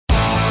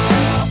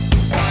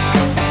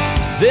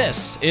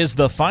This is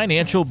the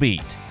Financial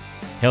Beat,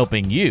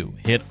 helping you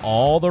hit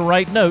all the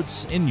right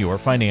notes in your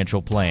financial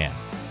plan.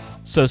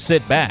 So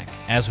sit back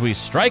as we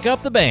strike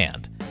up the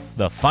band.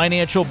 The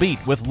Financial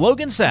Beat with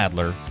Logan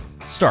Sadler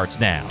starts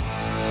now.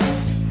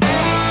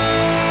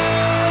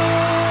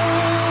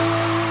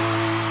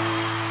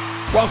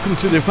 Welcome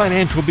to the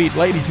Financial Beat,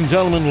 ladies and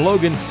gentlemen.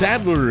 Logan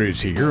Sadler is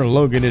here.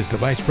 Logan is the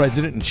Vice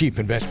President and Chief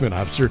Investment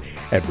Officer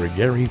at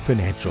Brigari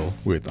Financial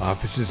with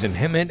offices in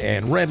Hemet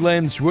and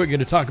Redlands. We're going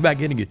to talk about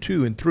getting you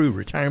to and through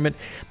retirement.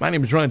 My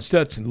name is Ron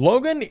Stutz.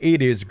 Logan,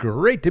 it is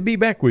great to be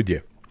back with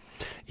you.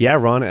 Yeah,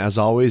 Ron, as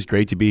always,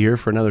 great to be here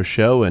for another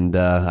show, and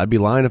I'd be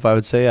lying if I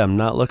would say I'm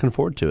not looking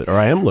forward to it, or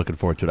I am looking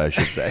forward to it, I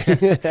should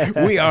say.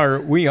 We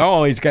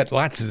always got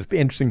lots of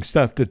interesting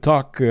stuff to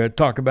talk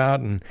about,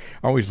 and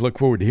always look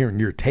forward to hearing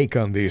your take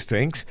on these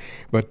things.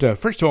 But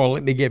first of all,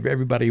 let me give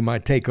everybody my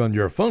take on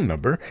your phone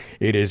number.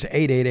 It is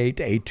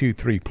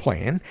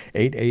 888-823-PLAN,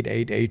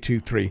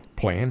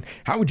 888-823-PLAN.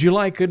 How would you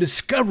like a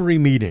discovery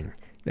meeting?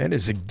 That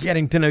is a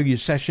getting to know you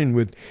session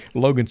with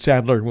Logan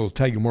Sadler. We'll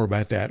tell you more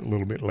about that a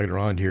little bit later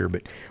on here.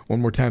 But one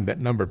more time,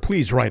 that number,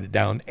 please write it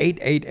down,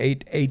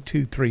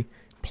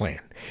 888-823-PLAN.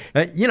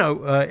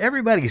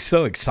 Everybody's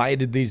so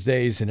excited these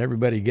days, and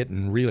everybody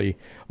getting really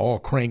all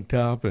cranked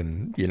up.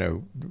 And,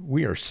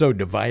 we are so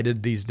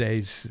divided these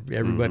days.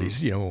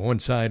 Everybody's, on one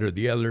side or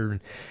the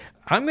other.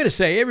 I'm going to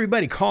say,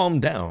 everybody calm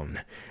down.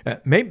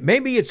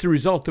 Maybe it's the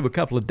result of a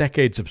couple of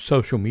decades of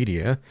social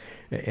media,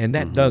 and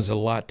that does a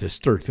lot to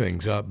stir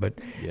things up. But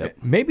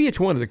maybe it's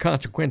one of the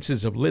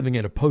consequences of living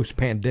in a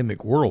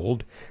post-pandemic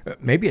world.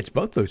 Maybe it's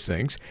both those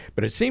things.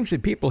 But it seems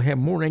that people have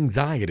more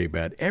anxiety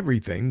about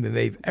everything than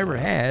they've ever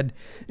had,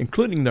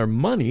 including their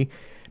money.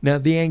 Now,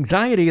 the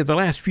anxiety of the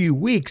last few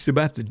weeks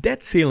about the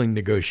debt ceiling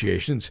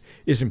negotiations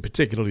isn't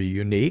particularly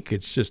unique.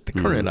 It's just the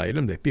current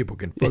item that people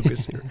can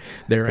focus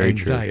their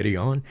anxiety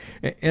on.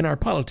 And our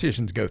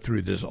politicians go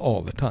through this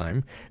all the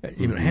time.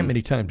 How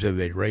many times have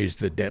they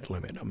raised the debt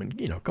limit? I mean,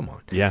 come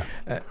on. Yeah.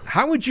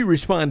 How would you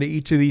respond to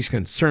each of these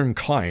concerned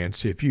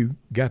clients if you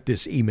got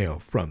this email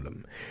from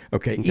them?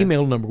 Okay.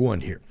 Email number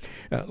one here.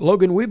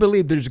 Logan, we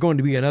believe there's going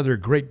to be another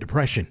Great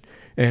Depression,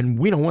 and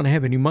we don't want to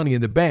have any money in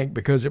the bank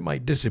because it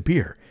might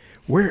disappear.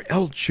 Where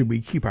else should we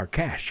keep our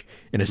cash?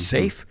 In a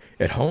safe?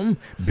 At home?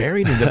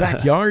 Buried in the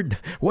backyard?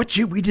 What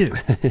should we do?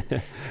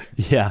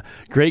 Yeah,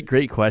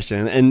 great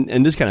question.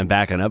 And just kind of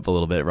backing up a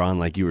little bit, Ron,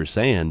 like you were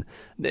saying,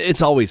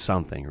 it's always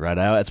something, right?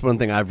 That's one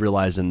thing I've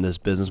realized in this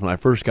business. When I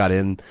first got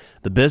in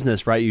the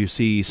business, right, you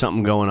see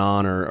something going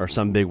on or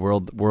some big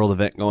world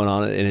event going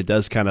on, and it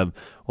does kind of,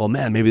 well,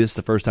 man, maybe this is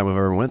the first time I've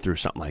ever went through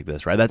something like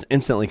this, right? That's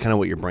instantly kind of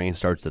what your brain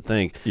starts to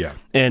think. Yeah.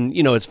 And,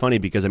 it's funny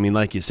because,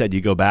 like you said,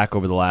 you go back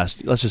over let's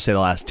just say the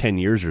last 10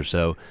 years or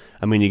so.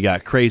 You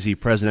got crazy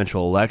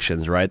presidential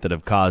elections, right, that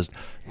have caused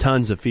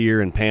tons of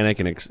fear and panic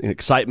and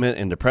excitement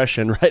and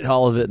depression, right,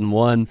 all of it in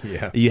one.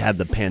 Yeah. You had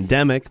the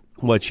pandemic,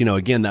 which,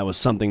 again, that was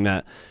something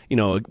that,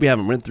 we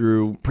haven't went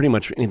through pretty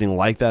much anything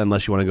like that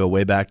unless you want to go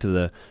way back to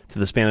the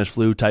Spanish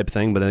flu type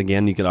thing. But then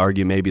again, you could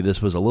argue maybe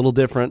this was a little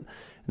different.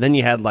 Then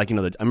you had I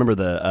remember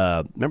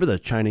the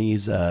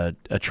Chinese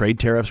trade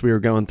tariffs we were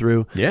going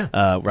through.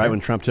 Yeah. When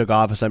Trump took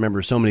office, I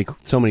remember so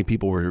many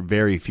people were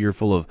very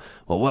fearful of,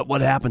 well,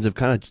 what happens if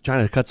kind of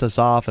China cuts us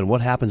off, and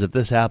what happens if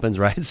this happens,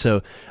 right?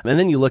 So, and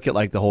then you look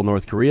at the whole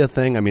North Korea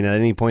thing. At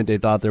any point they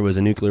thought there was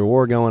a nuclear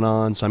war going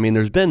on. So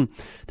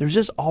there's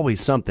just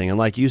always something. And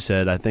like you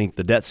said, I think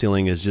the debt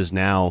ceiling is just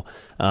now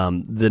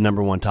the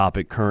number one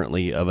topic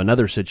currently of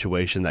another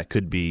situation that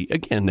could be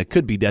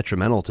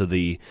detrimental to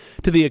the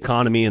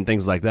economy and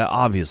things like that,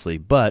 obviously.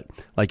 But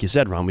like you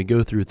said, Ron, we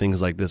go through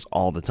things like this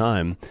all the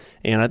time,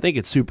 and I think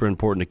it's super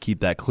important to keep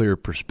that clear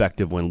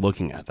perspective when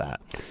looking at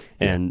that.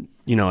 And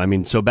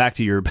so back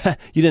to your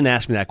you didn't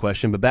ask me that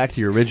question, but back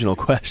to your original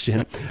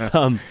question.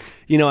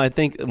 I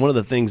think one of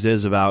the things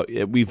is about,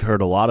 we've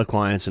heard a lot of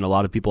clients and a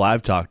lot of people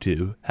I've talked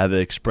to have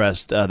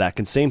expressed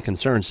that same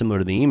concern, similar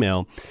to the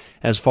email,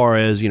 as far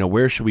as,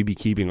 where should we be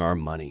keeping our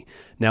money?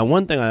 Now,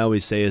 one thing I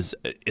always say is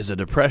a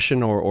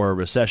depression or a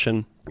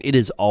recession, it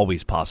is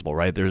always possible,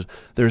 right?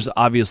 There's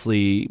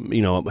obviously,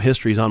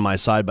 history's on my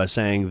side by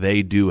saying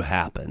they do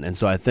happen. And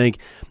so I think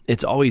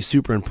it's always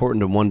super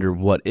important to wonder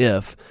what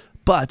if.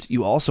 But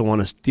you also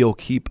want to still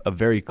keep a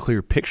very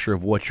clear picture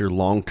of what your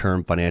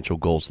long-term financial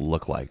goals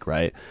look like,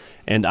 right?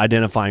 And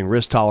identifying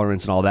risk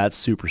tolerance and all that's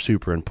super,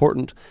 super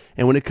important.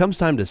 And when it comes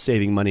time to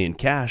saving money in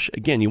cash,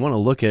 again, you want to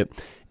look at,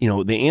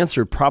 the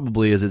answer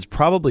probably is it's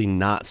probably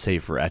not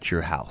safer at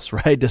your house,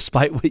 right?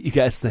 Despite what you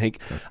guys think.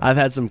 I've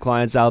had some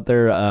clients out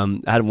there. I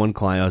had one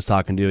client I was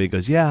talking to. He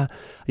goes, yeah,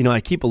 I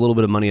keep a little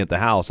bit of money at the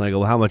house. And I go,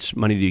 well, how much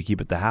money do you keep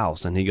at the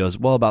house? And he goes,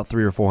 well, about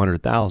 $300,000 or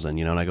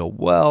 $400,000, and I go,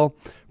 well,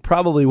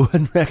 probably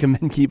wouldn't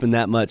recommend keeping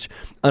that much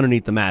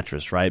underneath the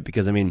mattress, right?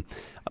 Because,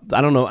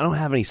 I don't know. I don't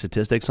have any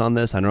statistics on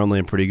this. I normally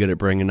am pretty good at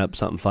bringing up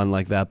something fun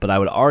like that, but I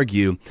would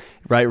argue,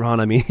 right, Ron?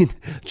 I mean,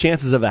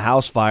 chances of a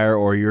house fire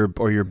or your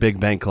big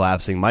bank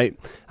collapsing might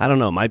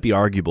be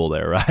arguable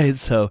there, right?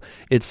 So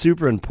it's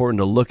super important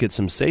to look at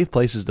some safe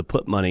places to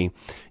put money.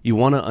 You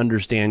want to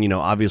understand,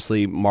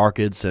 obviously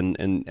markets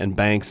and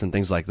banks and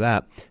things like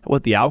that,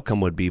 what the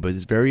outcome would be, but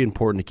it's very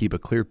important to keep a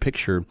clear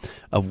picture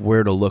of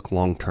where to look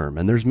long term.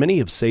 And there's many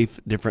of safe,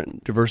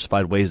 different,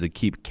 diversified ways to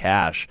keep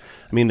cash.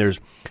 I mean, there's,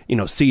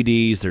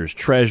 CDs, there's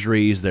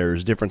treasuries,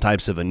 there's different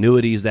types of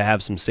annuities that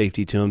have some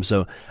safety to them.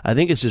 So I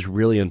think it's just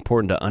really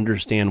important to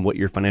understand what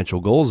your financial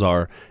goals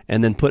are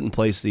and then put in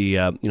place the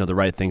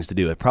right things to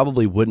do. It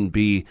probably wouldn't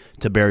be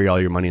to bury all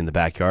your money in the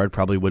backyard,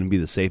 probably wouldn't be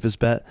the safest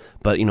bet,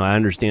 but I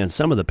understand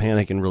some of the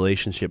panic in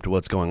relationship to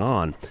what's going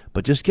on,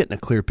 but just getting a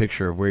clear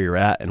picture of where you're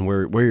at and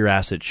where your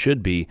assets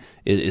should be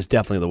is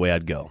definitely the way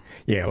I'd go.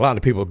 Yeah, a lot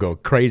of people go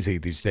crazy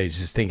these days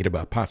just thinking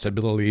about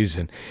possibilities,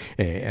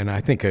 and I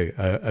think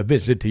a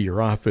visit to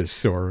your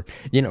office or,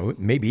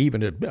 maybe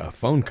even a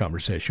phone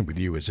conversation with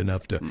you is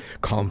enough to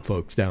calm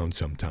folks down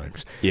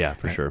sometimes. Yeah,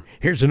 for sure.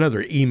 Here's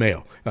another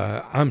email.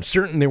 I'm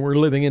certain that we're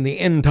living in the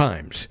end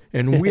times,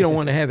 and we don't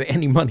want to have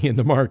any money in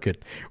the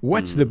market.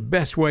 What's the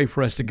best way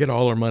for us to get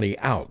all our money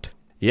out?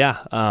 Yeah,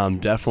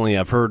 definitely.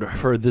 I've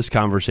heard this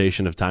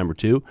conversation of time or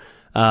two.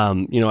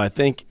 I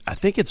think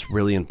it's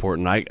really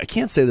important. I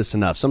can't say this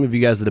enough. Some of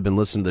you guys that have been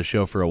listening to the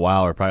show for a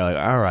while are probably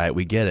like, all right,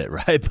 we get it,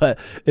 right? But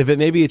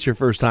maybe it's your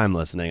first time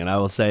listening, and I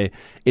will say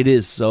it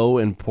is so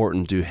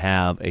important to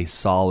have a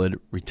solid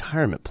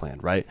retirement plan,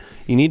 right?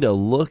 You need to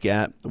look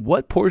at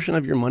what portion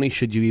of your money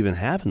should you even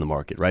have in the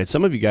market, right?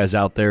 Some of you guys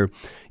out there,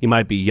 you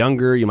might be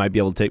younger, you might be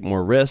able to take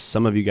more risks.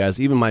 Some of you guys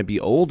even might be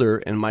older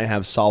and might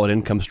have solid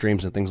income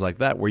streams and things like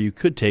that where you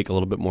could take a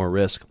little bit more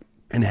risk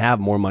and have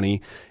more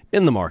money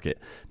in the market.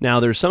 Now,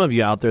 there's some of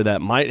you out there that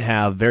might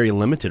have very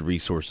limited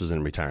resources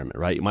in retirement,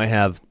 right? You might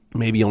have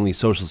maybe only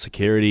Social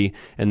Security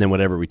and then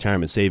whatever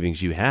retirement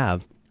savings you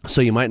have.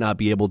 So you might not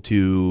be able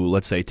to,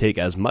 let's say, take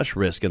as much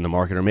risk in the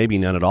market or maybe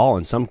none at all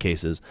in some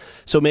cases.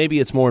 So maybe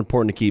it's more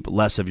important to keep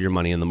less of your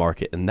money in the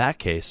market in that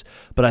case.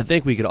 But I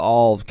think we could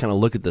all kind of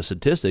look at the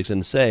statistics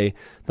and say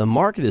the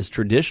market is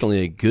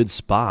traditionally a good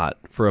spot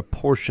for a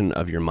portion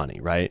of your money,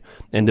 right?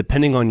 And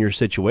depending on your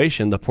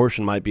situation, the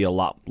portion might be a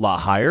lot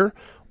higher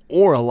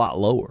or a lot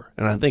lower.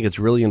 And I think it's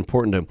really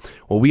important to,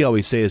 what we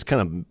always say is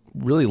kind of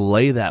really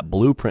lay that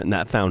blueprint and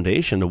that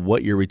foundation of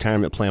what your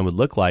retirement plan would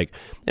look like.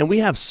 And we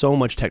have so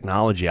much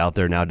technology out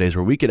there nowadays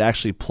where we could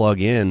actually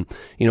plug in,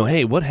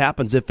 hey, what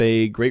happens if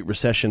a Great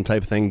Recession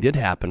type thing did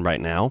happen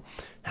right now?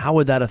 How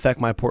would that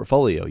affect my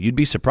portfolio? You'd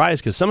be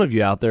surprised because some of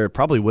you out there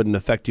probably wouldn't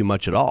affect you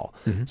much at all.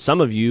 Mm-hmm. Some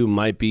of you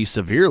might be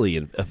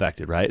severely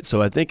affected, right?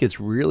 So I think it's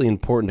really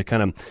important to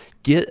kind of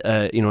get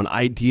an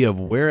idea of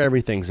where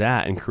everything's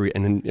at and create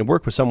and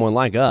work with someone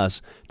like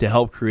us to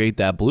help create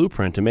that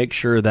blueprint to make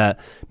sure that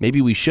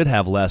maybe we should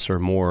have less or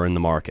more in the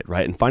market,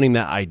 right? And finding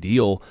that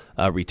ideal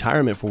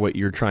retirement for what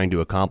you're trying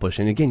to accomplish.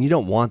 And again, you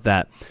don't want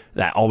that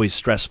always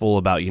stressful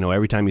about,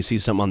 every time you see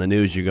something on the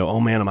news, you go, oh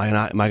man, am I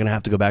going to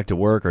have to go back to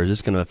work, or is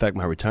this going to affect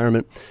my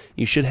retirement?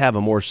 You should have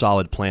a more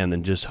solid plan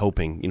than just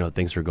hoping,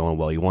 things are going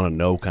well. You want to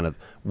know kind of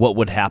what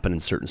would happen in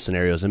certain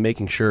scenarios and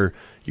making sure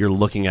you're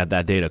looking at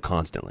that data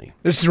constantly.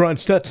 This is Ron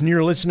Stutz, and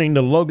you're listening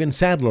to Logan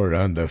Sadler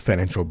on the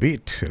Financial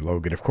Beat.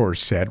 Logan, of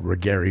course, at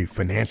Regary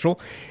Financial.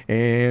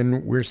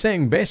 And we're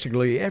saying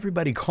basically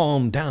everybody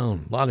calm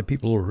down. A lot of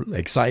people are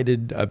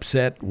excited,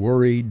 upset,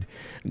 worried,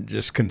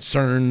 just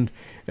concerned.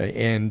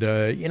 And,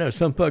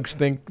 some folks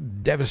think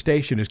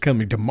devastation is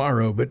coming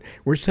tomorrow, but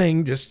we're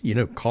saying just,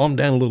 calm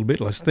down a little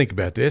bit. Let's think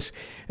about this.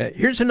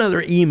 Here's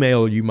another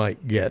email you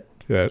might get,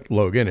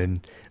 Logan,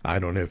 and I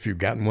don't know if you've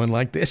gotten one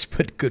like this,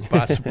 but could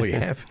possibly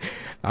have.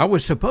 I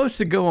was supposed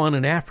to go on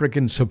an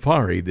African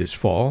safari this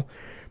fall,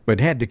 but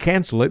had to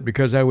cancel it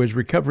because I was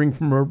recovering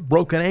from a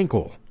broken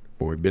ankle.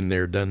 Boy, been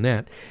there, done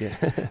that. Yeah.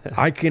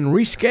 I can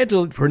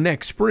reschedule it for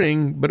next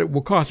spring, but it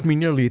will cost me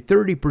nearly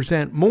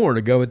 30% more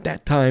to go at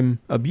that time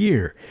of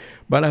year.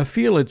 But I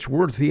feel it's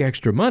worth the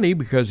extra money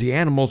because the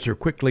animals are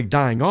quickly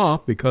dying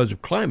off because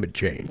of climate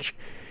change.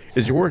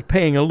 Is it worth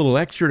paying a little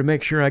extra to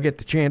make sure I get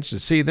the chance to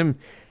see them?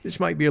 This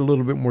might be a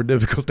little bit more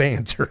difficult to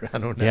answer. I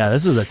don't know. Yeah,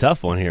 this is a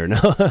tough one here.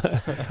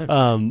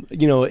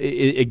 No,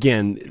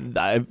 again,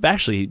 I've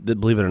actually,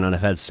 believe it or not,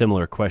 I've had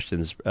similar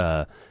questions,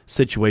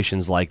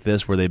 situations like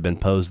this where they've been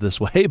posed this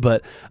way,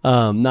 but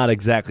not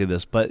exactly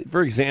this. But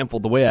for example,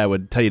 the way I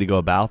would tell you to go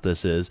about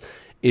this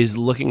is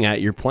looking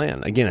at your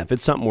plan. Again, if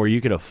it's something where you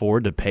could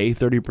afford to pay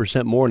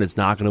 30% more and it's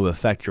not going to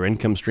affect your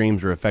income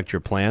streams or affect your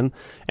plan,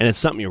 and it's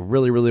something you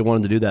really, really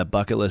wanted to do, that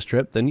bucket list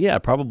trip, then yeah,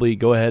 probably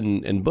go ahead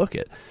and book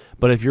it.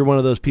 But if you're one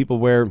of those people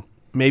where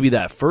maybe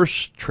that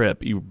first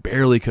trip you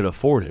barely could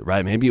afford it,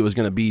 right? Maybe it was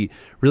going to be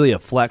really a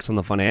flex on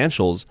the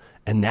financials,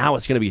 and now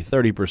it's going to be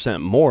 30%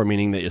 more,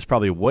 meaning that it's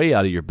probably way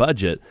out of your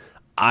budget.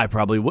 I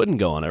probably wouldn't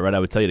go on it, right? I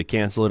would tell you to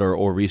cancel it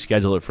or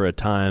reschedule it for a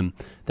time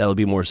that'll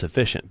be more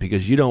sufficient,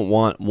 because you don't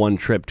want one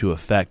trip to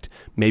affect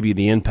maybe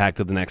the impact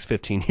of the next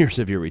 15 years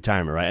of your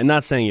retirement, right? And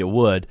not saying it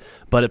would,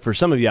 but for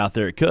some of you out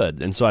there, it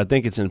could. And so I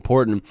think it's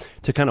important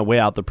to kind of weigh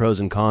out the pros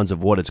and cons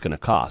of what it's going to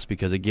cost,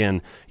 because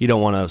again, you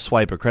don't want to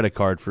swipe a credit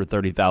card for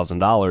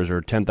 $30,000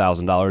 or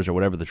 $10,000 or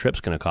whatever the trip's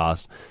going to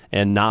cost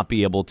and not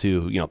be able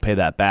to, pay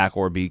that back,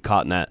 or be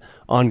caught in that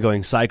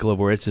ongoing cycle of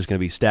where it's just going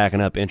to be stacking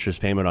up interest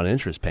payment on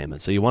interest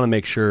payment. So you want to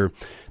make sure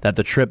that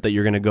the trip that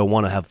you're going to go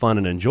want to have fun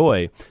and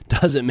enjoy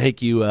doesn't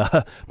make you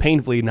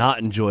painfully not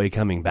enjoy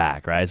coming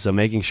back, right? So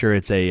making sure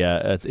it's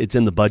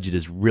in the budget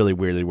is really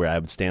where I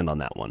would stand on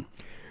that one.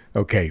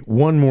 Okay,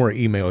 one more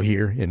email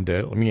here, and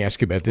let me ask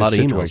you about this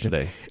situation. A lot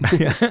of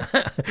emails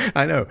today.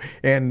 I know,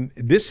 and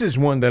this is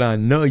one that I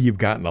know you've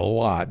gotten a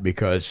lot,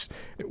 because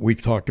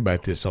we've talked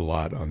about this a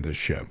lot on this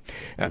show.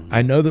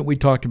 I know that we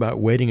talked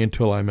about waiting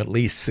until I'm at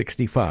least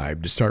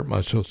 65 to start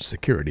my Social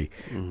Security,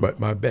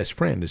 but my best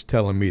friend is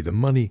telling me the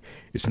money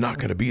is not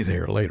going to be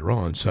there later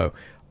on, so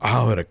I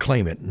ought to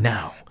claim it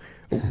now.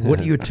 What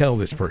do you tell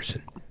this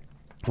person?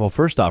 Well,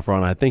 first off,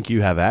 Ron, I think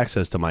you have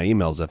access to my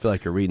emails. I feel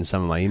like you're reading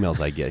some of my emails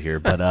I get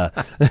here, but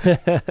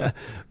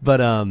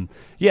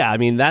yeah, I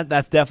mean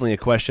that's definitely a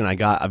question I've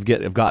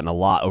gotten a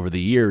lot over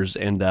the years,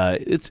 and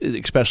it's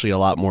especially a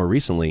lot more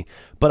recently.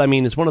 But I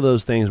mean, it's one of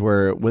those things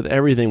where with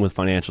everything with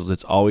financials,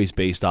 it's always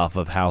based off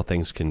of how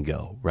things can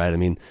go, right? I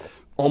mean,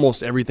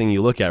 almost everything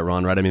you look at,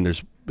 Ron, right? I mean,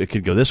 it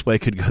could go this way, it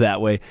could go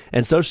that way,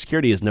 and Social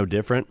Security is no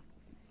different.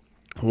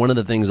 One of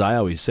the things I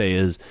always say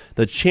is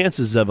the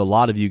chances of a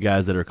lot of you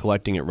guys that are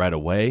collecting it right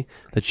away,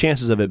 the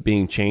chances of it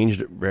being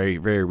changed very,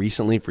 very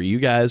recently for you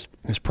guys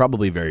is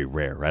probably very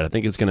rare, right? I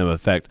think it's going to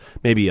affect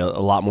maybe a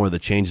lot more of the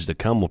changes to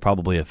come will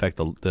probably affect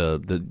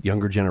the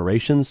younger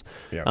generations.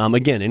 Yeah.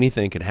 Again,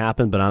 anything could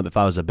happen, but if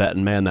I was a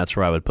betting man, that's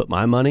where I would put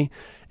my money.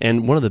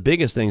 And one of the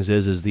biggest things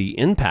is the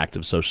impact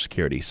of Social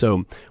Security.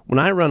 So when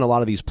I run a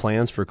lot of these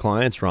plans for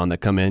clients, Ron, that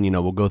come in,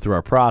 we'll go through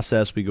our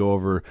process. We go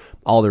over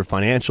all their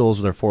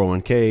financials, their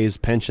 401ks,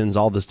 pensions,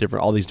 all these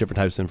different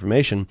types of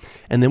information,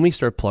 and then we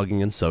start plugging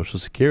in Social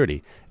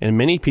Security. And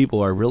many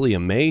people are really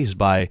amazed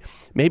by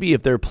maybe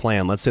if their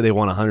plan, let's say they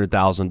want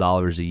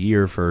 $100,000 a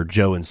year for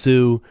Joe and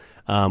Sue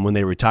when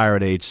they retire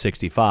at age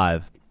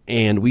 65.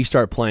 And we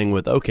start playing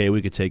with, okay,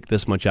 we could take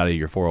this much out of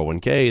your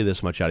 401k,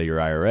 this much out of your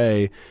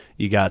IRA.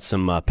 You got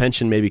some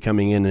pension maybe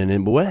coming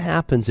in. But what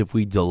happens if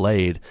we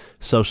delayed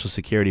Social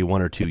Security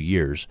 1 or 2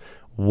 years?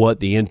 What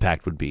the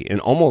impact would be. And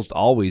almost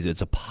always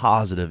it's a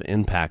positive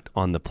impact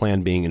on the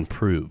plan being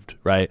improved,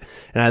 right?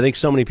 And I think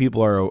so many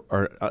people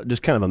are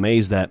just kind of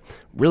amazed that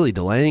really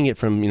delaying it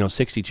from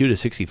 62 to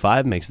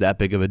 65 makes that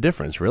big of a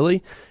difference,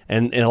 really?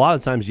 And a lot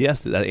of times,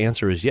 yes, that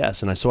answer is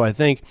yes. And so I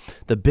think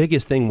the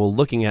biggest thing we're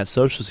looking at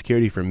Social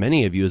Security for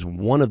many of you is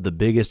one of the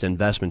biggest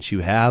investments you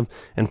have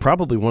and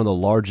probably one of the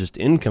largest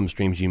income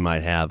streams you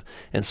might have.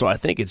 And so I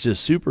think it's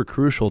just super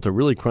crucial to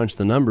really crunch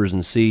the numbers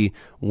and see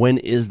when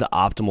is the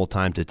optimal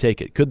time to take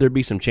it. Could there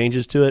be some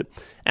changes to it?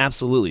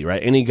 Absolutely,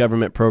 right? Any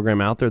government program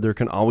out there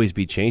can always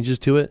be changes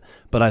to it,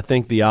 but I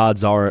think the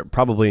odds are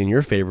probably in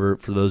your favor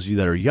for those of you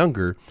that are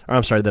younger, or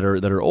I'm sorry, that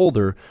are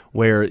older,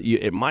 where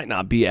it might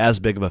not be as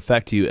big of an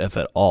effect to you, if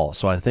at all.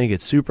 So I think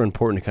it's super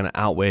important to kind of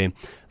outweigh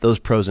those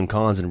pros and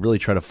cons and really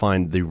try to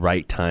find the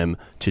right time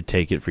to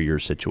take it for your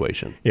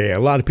situation. Yeah, a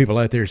lot of people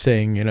out there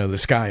saying, the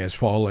sky is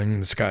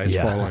falling,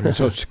 falling,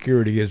 Social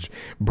Security is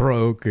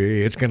broke,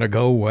 it's going to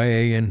go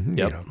away, and,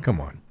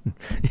 come on.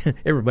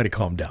 Everybody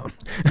calm down.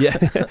 Yeah,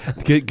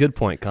 good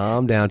point.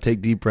 Calm down, take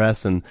deep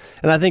breaths. And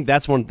I think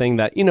that's one thing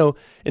that,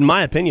 in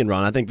my opinion,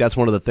 Ron, I think that's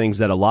one of the things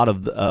that a lot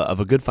of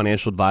a good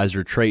financial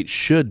advisor trait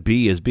should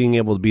be, is being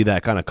able to be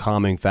that kind of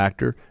calming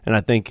factor. And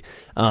I think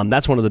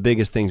that's one of the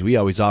biggest things we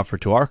always offer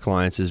to our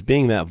clients is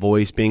being that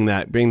voice, being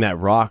that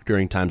rock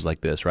during times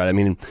like this, right? I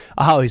mean,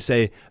 I always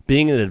say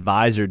being an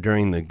advisor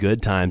during the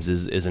good times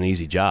is an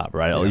easy job,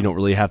 right? Yeah. You don't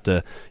really have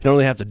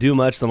to do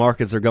much. The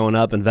markets are going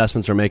up,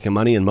 investments are making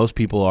money, and most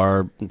people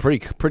are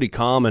pretty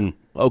calm and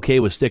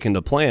okay with sticking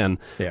to plan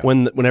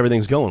when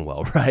everything's going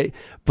well, right?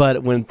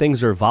 But when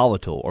things are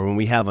volatile, or when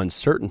we have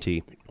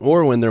uncertainty,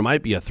 or when there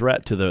might be a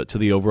threat to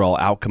the overall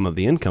outcome of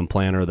the income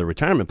plan or the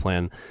retirement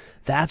plan,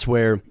 that's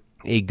where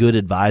a good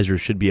advisor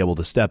should be able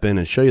to step in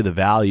and show you the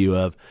value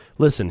of,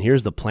 listen,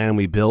 here's the plan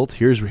we built.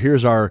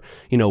 Here's our,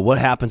 what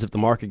happens if the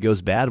market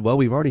goes bad? Well,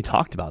 we've already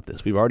talked about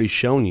this. We've already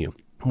shown you.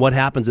 What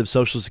happens if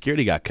Social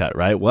Security got cut,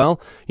 right?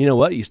 Well, you know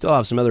what? You still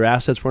have some other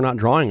assets we're not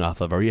drawing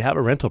off of, or you have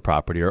a rental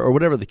property, or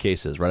whatever the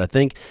case is, right? I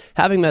think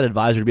having that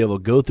advisor to be able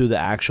to go through the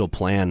actual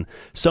plan,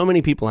 so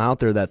many people out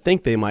there that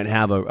think they might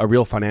have a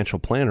real financial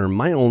planner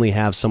might only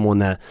have someone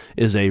that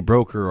is a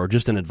broker or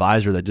just an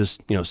advisor that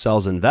just,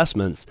 sells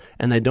investments,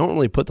 and they don't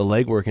really put the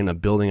legwork into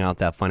building out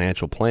that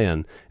financial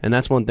plan. And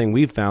that's one thing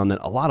we've found, that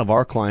a lot of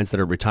our clients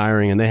that are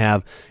retiring and they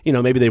have,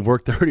 maybe they've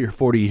worked 30 or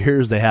 40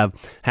 years, they have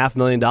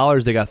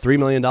 $500,000, they got $3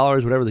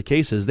 million, whatever the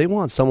case is, they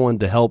want someone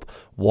to help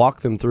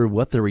walk them through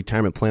what their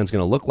retirement plan is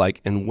going to look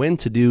like and when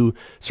to do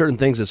certain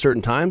things at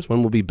certain times,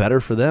 when will be better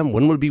for them,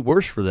 when would be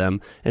worse for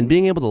them, and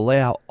being able to lay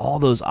out all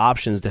those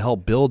options to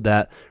help build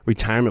that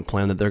retirement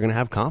plan that they're going to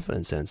have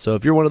confidence in. So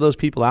if you're one of those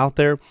people out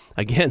there,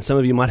 again, some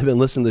of you might have been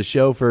listening to the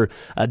show for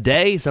a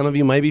day, some of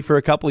you might be for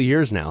a couple of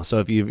years now. So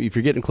if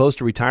you're getting close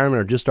to retirement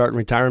or just starting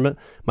retirement,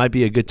 might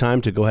be a good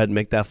time to go ahead and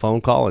make that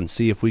phone call and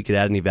see if we could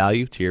add any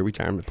value to your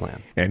retirement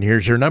plan. And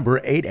here's your number,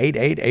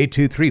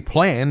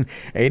 888-823-PLAN,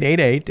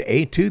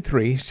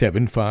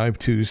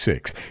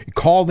 888-823-7526.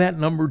 Call that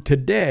number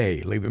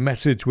today. Leave a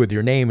message with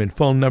your name and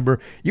phone number.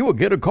 You will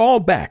get a call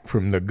back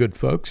from the good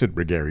folks at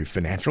Regary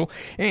Financial,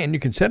 and you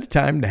can set a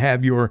time to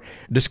have your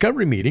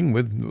discovery meeting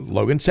with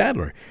Logan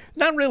Sadler.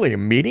 Not really a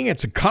meeting,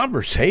 it's a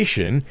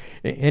conversation,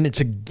 and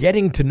it's a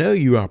getting to know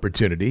you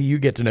opportunity. You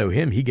get to know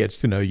him, he gets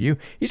to know you.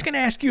 He's going to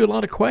ask you a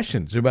lot of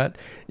questions about,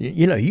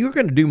 you're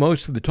going to do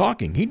most of the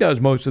talking. He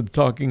does most of the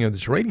talking on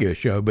this radio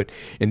show, but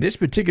in this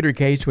particular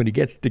case, when he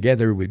gets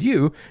together with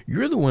you,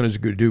 you're the one who's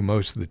going to do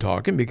most of the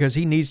talking because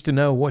he needs to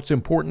know what's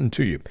important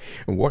to you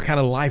and what kind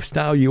of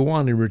lifestyle you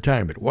want in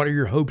retirement. What are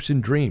your hopes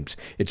and dreams?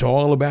 It's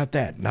all about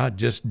that, not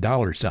just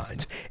dollar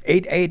signs.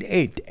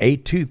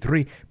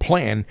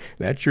 888-823-PLAN.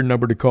 That's your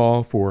number to call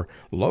for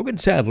Logan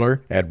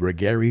Sadler at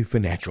Regary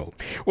Financial.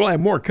 We'll have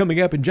more coming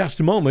up in just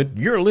a moment.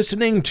 You're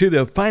listening to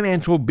the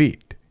Financial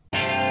Beat.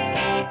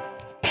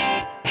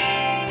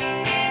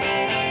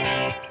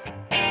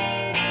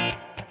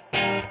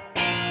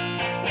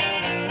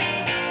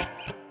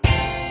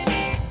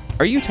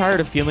 Are you tired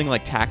of feeling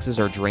like taxes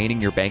are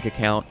draining your bank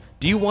account?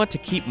 Do you want to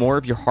keep more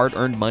of your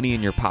hard-earned money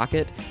in your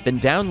pocket? Then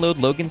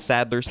download Logan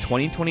Sadler's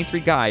 2023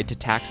 Guide to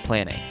Tax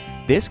Planning.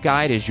 This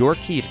guide is your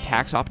key to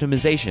tax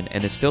optimization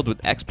and is filled with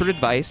expert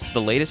advice,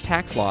 the latest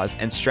tax laws,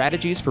 and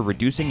strategies for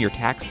reducing your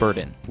tax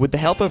burden. With the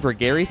help of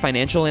Regary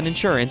Financial and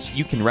Insurance,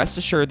 you can rest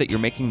assured that you're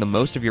making the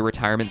most of your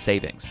retirement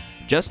savings.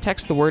 Just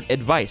text the word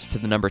ADVICE to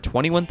the number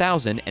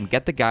 21000 and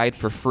get the guide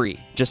for free.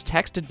 Just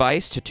text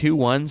ADVICE to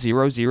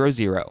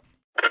 21000.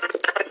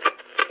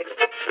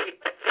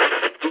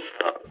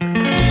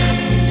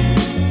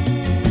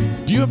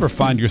 Do you ever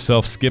find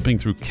yourself skipping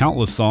through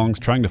countless songs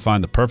trying to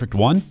find the perfect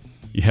one?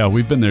 Yeah,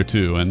 we've been there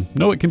too, and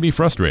know it can be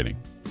frustrating.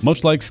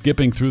 Much like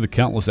skipping through the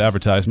countless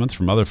advertisements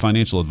from other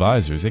financial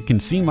advisors, it can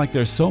seem like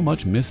there's so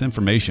much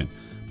misinformation.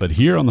 But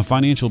here on the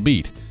Financial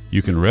Beat,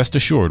 you can rest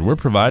assured we're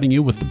providing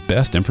you with the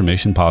best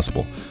information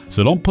possible.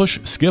 So don't push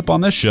skip on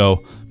this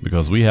show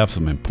because we have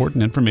some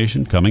important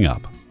information coming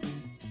up.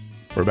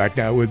 We're back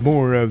now with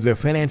more of the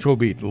Financial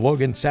Beat.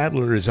 Logan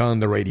Sadler is on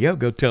the radio.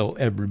 Go tell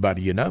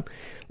everybody you know.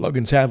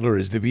 Logan Sadler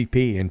is the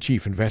VP and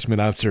Chief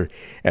Investment Officer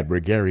at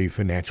Regary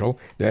Financial.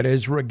 That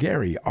is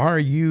Regary,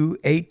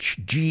 R-U-H-G-A-R-Y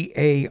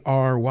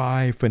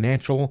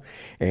Financial.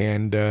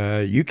 And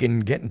you can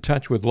get in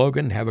touch with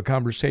Logan, have a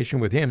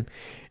conversation with him.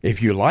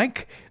 If you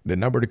like, the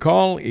number to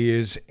call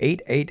is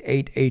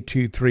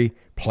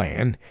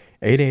 888-823-PLAN,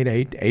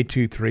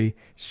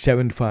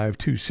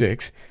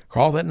 888-823-7526.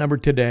 Call that number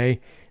today.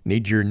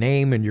 Need your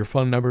name and your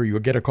phone number. You'll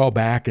get a call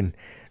back, and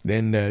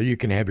then you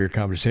can have your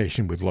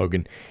conversation with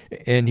Logan.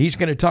 And he's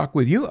going to talk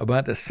with you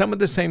about some of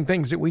the same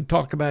things that we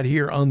talk about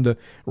here on the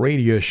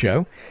radio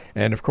show.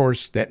 And, of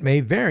course, that may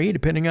vary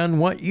depending on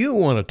what you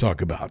want to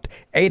talk about.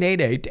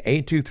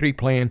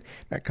 888-823-PLAN.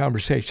 That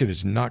conversation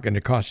is not going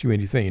to cost you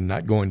anything,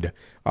 not going to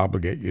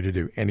obligate you to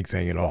do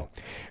anything at all.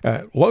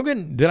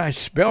 Logan, did I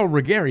spell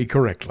Regary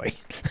correctly?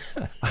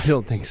 I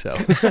don't think so.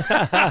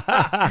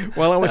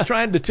 Well, I was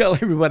trying to tell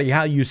everybody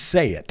how you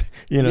say it.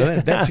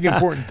 That's an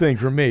important thing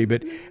for me.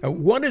 But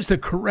what is the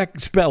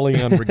correct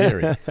spelling on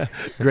Regary?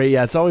 Great.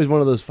 Yeah, it's always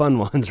one of those fun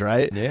ones,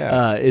 right?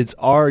 Yeah. It's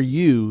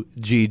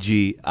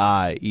Rugggieri.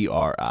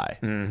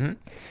 Mm-hmm.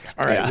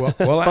 All right. Yeah.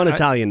 Well, fun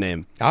Italian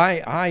name.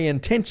 I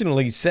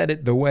intentionally said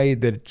it the way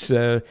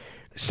that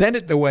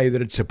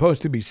it's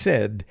supposed to be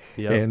said,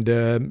 Yep.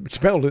 and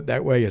spelled it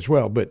that way as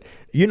well. But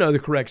you know the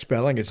correct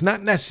spelling. It's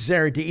not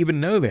necessary to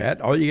even know that.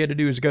 All you got to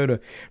do is go to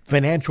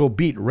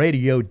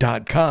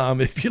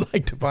financialbeatradio.com if you'd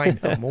like to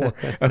find out more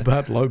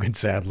about Logan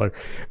Sadler.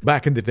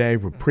 Back in the day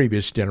for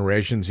previous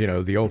generations,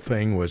 the old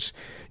thing was,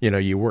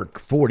 you work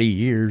 40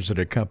 years at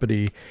a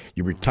company,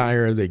 you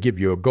retire, they give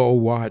you a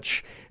gold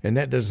watch, and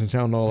that doesn't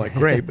sound all that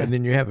great. And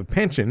then you have a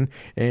pension,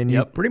 and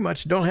you pretty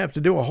much don't have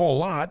to do a whole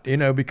lot,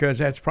 because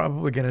that's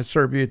probably going to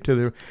serve you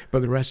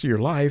for the rest of your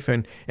life.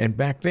 And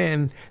back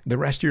then, the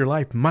rest of your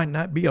life might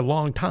not be a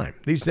long time.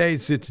 These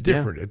days, it's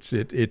different.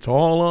 Yeah. It's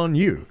all on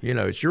you.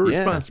 It's your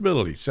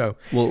responsibility. So,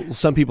 well,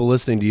 some people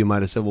listening to you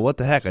might have said, "Well, what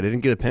the heck? I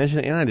didn't get a pension,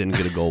 and I didn't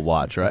get a gold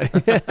watch, right?"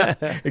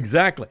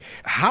 Exactly.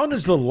 How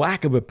does the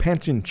lack of a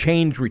pension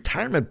change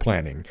retirement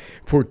planning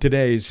for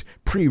today's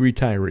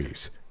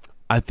pre-retirees?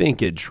 I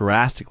think it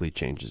drastically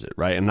changes it,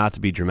 right? And not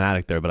to be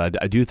dramatic there, but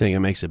I do think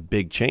it makes a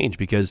big change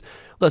because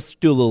let's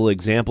do a little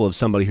example of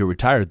somebody who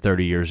retired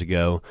 30 years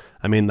ago.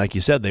 I mean, like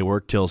you said, they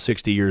worked till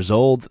 60 years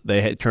old.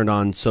 They had turned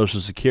on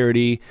Social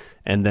Security,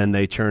 and then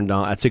they turned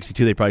on, at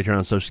 62, they probably turned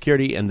on Social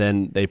Security, and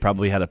then they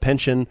probably had a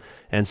pension.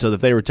 And so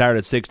if they retired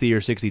at 60 or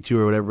 62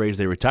 or whatever age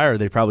they retired,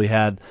 they probably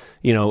had,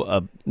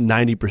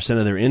 90%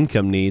 of their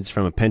income needs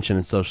from a pension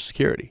and Social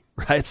Security.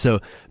 Right, so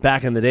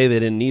back in the day, they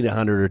didn't need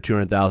 $100,000 or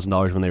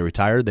 $200,000 when they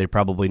retired. They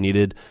probably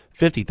needed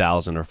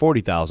 $50,000 or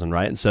 $40,000,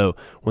 right? And so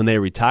when they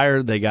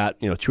retired, they got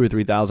 $2,000 or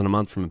 $3,000 a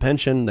month from a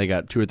pension. They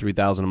got $2,000 or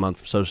 $3,000 a month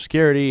from Social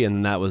Security,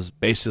 and that was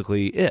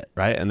basically it,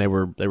 right? And they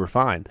were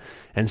fine.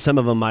 And some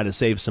of them might have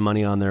saved some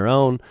money on their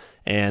own,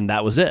 and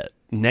that was it.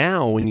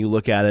 Now, when you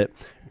look at it,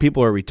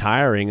 people are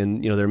retiring,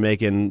 and they're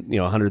making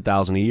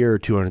 $100,000 a year, or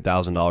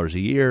 $200,000 a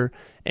year.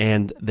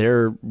 And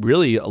they're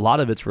really, a lot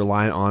of it's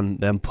reliant on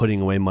them putting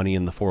away money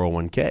in the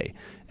 401k.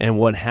 And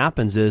what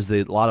happens is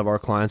that a lot of our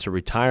clients are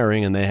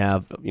retiring and they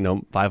have,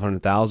 $500,000,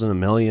 $1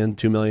 million,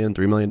 $2 million,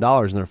 $3 million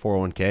in their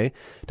 401k,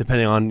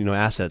 depending on,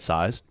 asset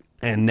size.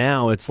 And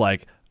now it's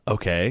like,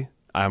 okay,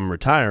 I'm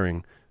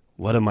retiring.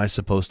 What am I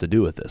supposed to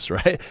do with this,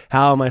 right?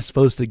 How am I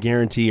supposed to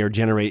guarantee or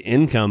generate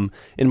income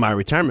in my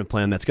retirement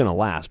plan that's going to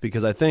last?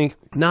 Because I think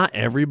not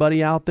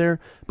everybody out there,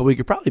 but we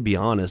could probably be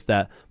honest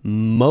that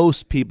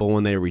most people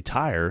when they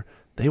retire,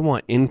 they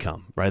want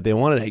income, right? They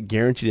want a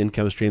guaranteed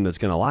income stream that's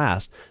going to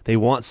last. They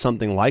want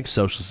something like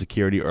Social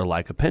Security or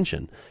like a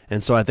pension.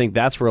 And so I think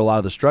that's where a lot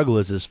of the struggle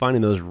is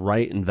finding those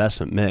right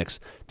investment mix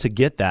to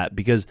get that.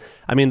 Because,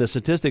 the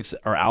statistics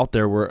are out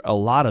there where a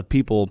lot of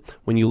people,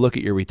 when you look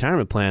at your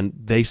retirement plan,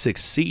 they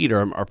succeed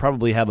or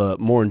probably have a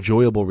more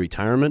enjoyable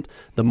retirement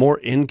the more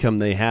income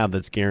they have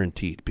that's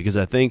guaranteed. Because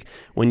I think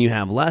when you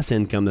have less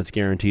income that's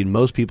guaranteed,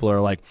 most people are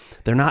like,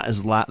 they're not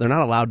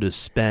allowed to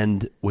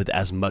spend with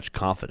as much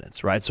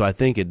confidence, right? So I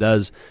think it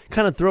does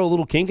kind of throw a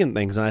little kink in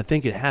things, and I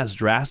think it has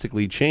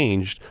drastically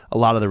changed a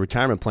lot of the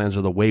retirement plans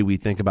or the way we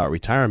think about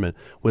retirement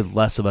with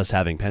less of us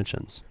having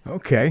pensions.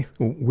 Okay,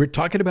 we're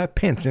talking about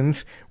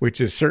pensions,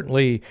 which is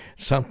certainly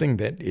something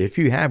that if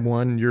you have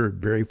one, you're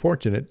very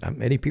fortunate. Not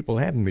many people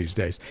have them these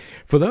days.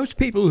 For those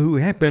people who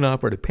have been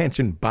offered a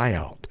pension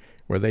buyout,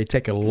 where they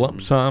take a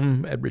lump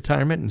sum at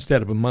retirement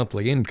instead of a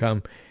monthly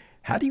income,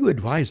 how do you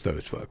advise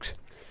those folks?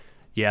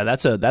 Yeah,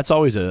 that's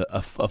always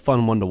a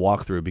fun one to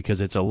walk through because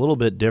it's a little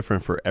bit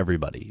different for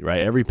everybody, right?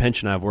 Every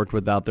pension I've worked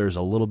with out there is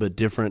a little bit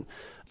different.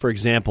 For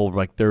example,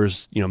 like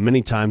there's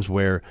many times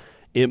where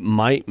it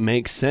might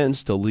make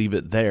sense to leave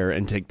it there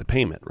and take the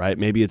payment, right?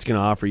 Maybe it's going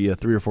to offer you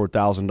 $3,000 or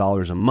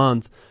 $4,000 a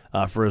month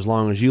for as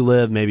long as you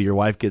live. Maybe your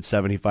wife gets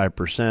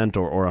 75%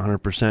 or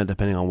 100%,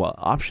 depending on what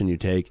option you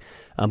take.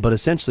 But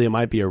essentially, it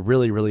might be a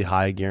really, really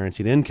high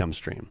guaranteed income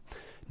stream.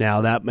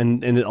 Now that,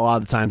 and a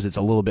lot of the times it's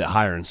a little bit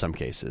higher in some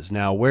cases.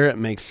 Now where it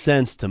makes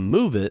sense to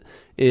move it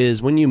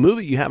is when you move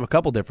it, you have a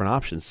couple different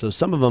options. So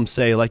some of them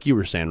say, like you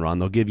were saying, Ron,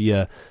 they'll give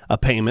you a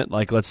payment,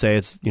 like let's say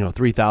it's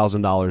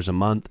 $3,000 a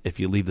month if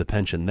you leave the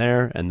pension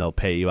there, and they'll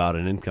pay you out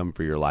an income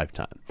for your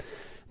lifetime.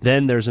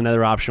 Then there's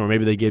another option where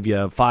maybe they give you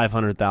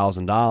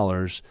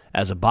 $500,000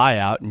 as a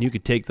buyout, and you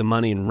could take the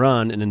money and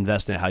run and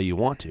invest in it how you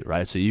want to,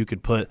 right? So you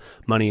could put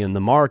money in the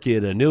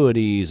market,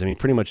 annuities,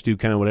 pretty much do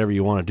kind of whatever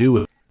you want to do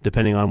with it,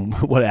 depending on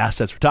what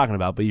assets we're talking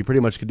about. But you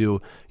pretty much could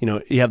do,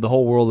 you have the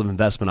whole world of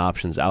investment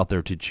options out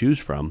there to choose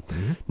from.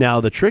 Mm-hmm.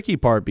 Now, the tricky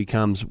part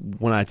becomes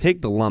when I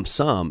take the lump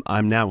sum,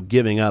 I'm now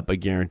giving up a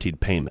guaranteed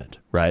payment,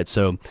 right?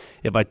 So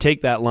if I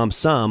take that lump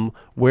sum,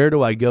 where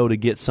do I go to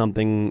get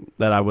something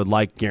that I would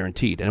like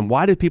guaranteed? And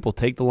why do people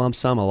take the lump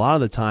sum? A lot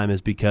of the time is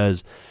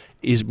because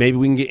maybe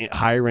we can get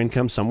higher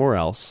income somewhere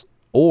else,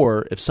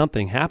 or if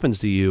something happens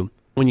to you,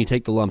 when you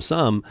take the lump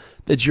sum,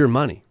 that's your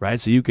money, right?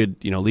 So you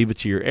could, leave it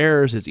to your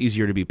heirs. It's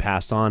easier to be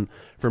passed on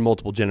for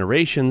multiple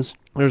generations.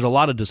 There's a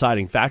lot of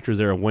deciding factors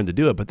there of when to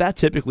do it, but that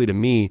typically to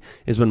me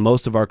is when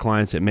most of our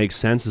clients, it makes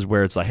sense, is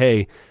where it's like,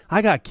 hey,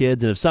 I got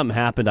kids, and if something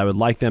happened, I would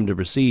like them to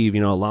receive,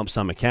 a lump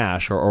sum of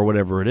cash or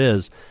whatever it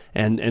is,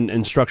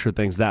 and structure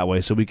things that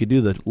way. So we could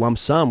do the lump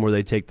sum where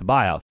they take the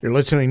buyout. You're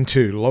listening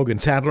to Logan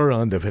Sadler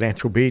on the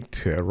Financial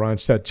Beat. Ron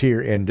Stutz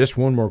here, and just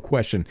one more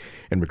question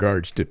in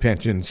regards to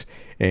pensions.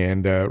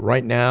 And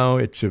right now,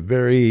 it's a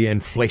very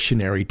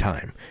inflationary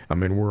time.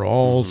 We're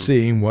all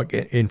seeing what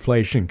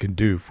inflation can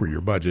do for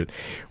your budget.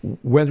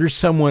 Whether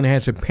someone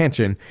has a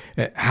pension,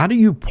 how do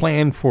you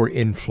plan for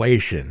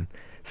inflation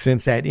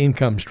since that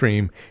income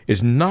stream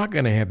is not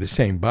going to have the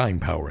same buying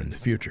power in the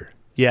future?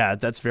 Yeah,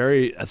 that's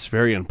very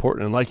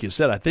important. And like you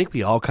said, I think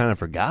we all kind of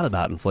forgot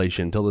about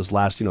inflation until this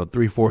last,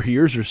 3-4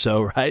 years or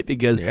so, right?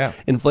 Because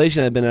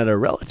inflation had been at a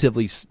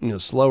relatively,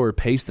 slower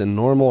pace than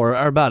normal or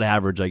about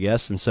average, I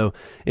guess. And so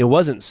it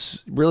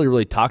wasn't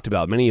really talked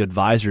about. Many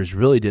advisors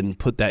really didn't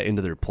put that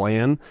into their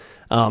plan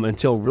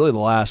until really the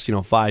last,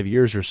 5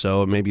 years or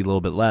so, maybe a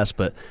little bit less.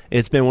 But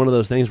it's been one of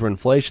those things where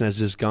inflation has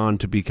just gone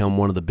to become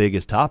one of the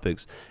biggest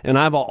topics. And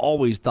I've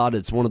always thought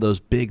it's one of those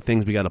big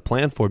things we got to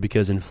plan for,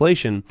 because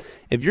inflation,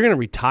 if you're going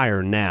to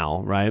retire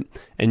now, right,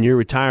 and you're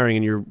retiring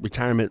and your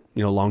retirement,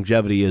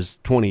 longevity is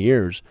 20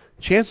 years,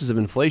 chances of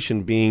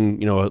inflation being,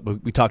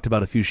 we talked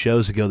about a few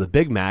shows ago, the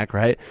Big Mac,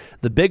 right?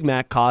 The Big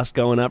Mac cost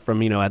going up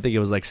from, I think it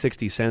was like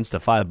 60 cents to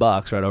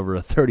 $5, right, over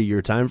a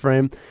 30-year time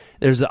frame.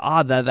 There's the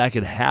odd that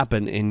could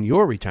happen in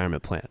your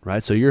retirement plan,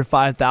 right? So you're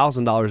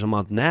 $5,000 a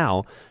month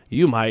now,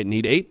 you might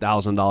need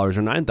 $8,000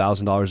 or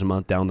 $9,000 a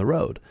month down the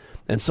road.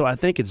 And so I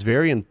think it's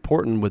very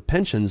important with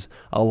pensions.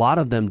 A lot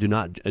of them do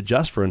not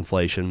adjust for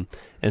inflation.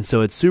 And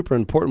so it's super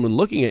important when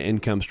looking at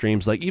income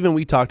streams, like even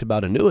we talked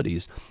about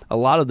annuities. A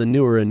lot of the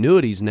newer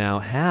annuities now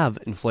have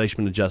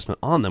inflation adjustment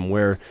on them,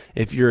 where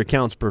if your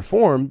accounts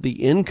perform,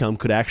 the income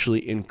could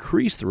actually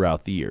increase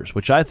throughout the years,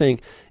 which I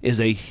think is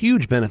a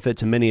huge benefit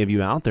to many of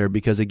you out there,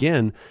 because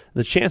again,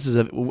 the chances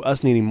of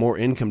us needing more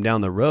income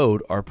down the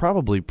road are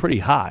probably pretty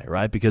high,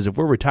 right? Because if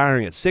we're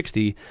retiring at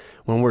 60,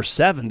 when we're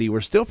 70, we're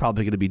still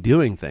probably going to be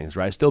doing things,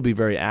 right? Still be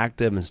very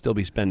active and still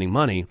be spending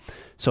money.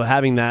 So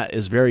having that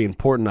is very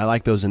important. I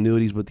like those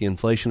annuities with the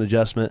inflation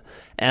adjustment,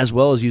 as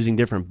well as using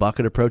different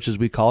bucket approaches,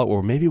 we call it,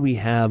 where maybe we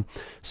have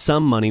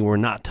some money we're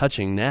not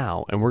touching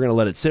now, and we're going to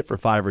let it sit for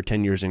 5 or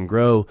 10 years and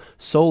grow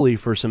solely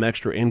for some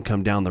extra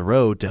income down the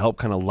road to help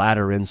kind of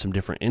ladder in some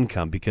different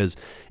income, because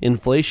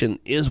inflation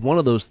is one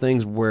of those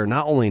things where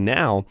not only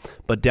now,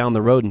 but down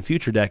the road in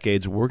future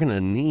decades, we're going to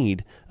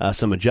need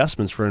some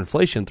adjustments for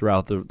inflation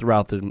throughout the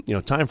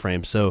time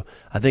frame. So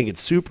I think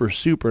it's super,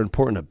 super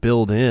important to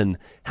build in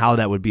how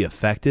that would be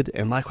affected.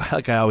 And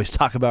like I always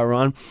talk about,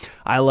 Ron,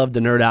 I love to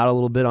nerd out a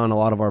little bit on a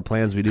lot of our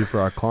plans we do for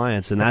our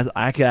clients, and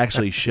I could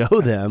actually show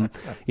them,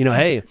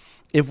 hey,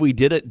 if we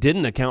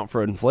didn't account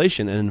for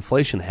inflation and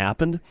inflation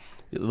happened,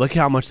 look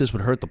how much this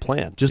would hurt the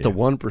plan. Just a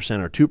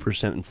 1% or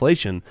 2%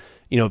 inflation,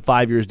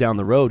 5 years down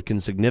the road can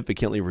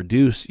significantly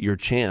reduce your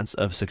chance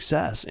of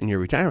success in your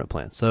retirement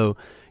plan. So,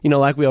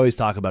 like we always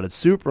talk about, it's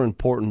super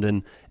important.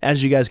 And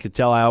as you guys could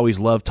tell, I always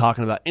love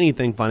talking about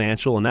anything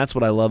financial. And that's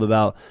what I love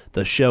about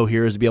the show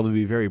here, is to be able to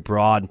be very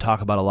broad and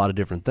talk about a lot of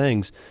different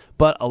things.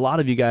 But a lot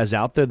of you guys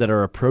out there that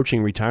are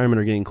approaching retirement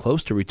or getting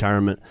close to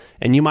retirement,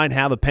 and you might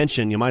have a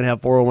pension, you might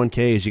have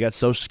 401ks, you got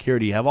Social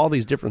Security, you have all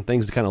these different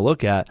things to kind of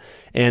look at.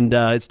 And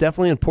it's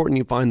definitely important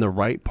you find the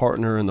right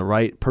partner and the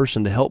right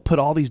person to help put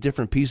all these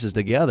different pieces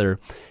together.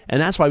 And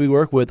that's why we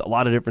work with a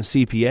lot of different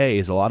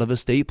CPAs, a lot of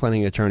estate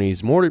planning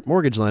attorneys,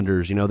 mortgage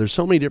lenders. There's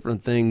so many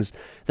different things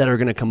that are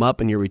going to come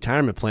up in your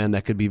retirement plan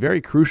that could be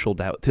very crucial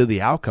to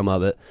the outcome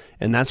of it.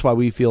 And that's why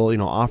we feel,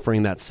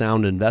 offering that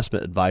sound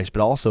investment advice,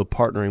 but also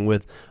partnering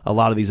with a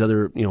lot of these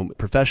other,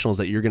 professionals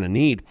that you're going to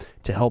need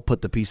to help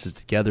put the pieces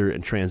together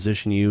and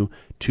transition you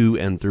to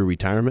and through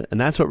retirement.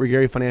 And that's what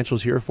Regary Financial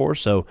is here for.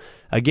 So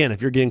again,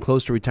 if you're getting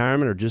close to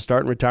retirement or just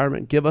starting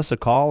retirement, give us a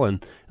call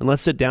and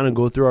let's sit down and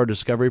go through our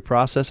discovery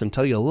process and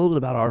tell you a little bit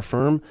about our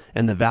firm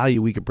and the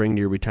value we could bring to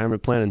your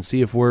retirement plan, and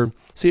see if we're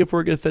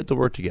a good fit to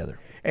work together.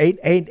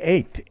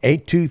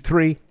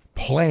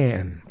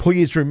 888-823-PLAN.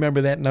 Please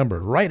remember that number.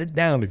 Write it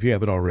down if you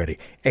haven't already.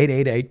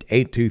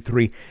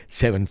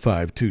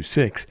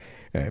 888-823-7526.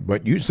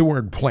 But use the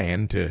word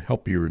plan to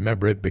help you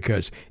remember it,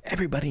 because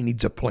everybody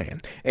needs a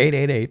plan.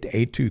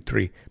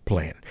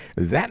 888-823-PLAN.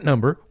 That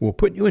number will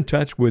put you in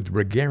touch with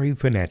Regary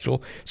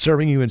Financial,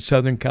 serving you in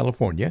Southern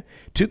California.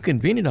 2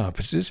 convenient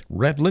offices,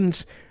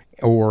 Redlands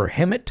or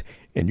Hemet.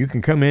 And you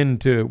can come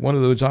into one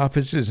of those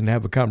offices and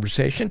have a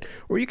conversation,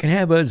 or you can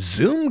have a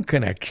Zoom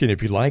connection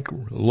if you like.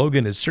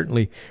 Logan is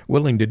certainly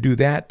willing to do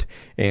that,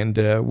 and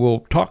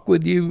we'll talk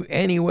with you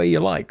any way you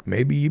like.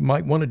 Maybe you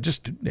might want to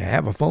just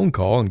have a phone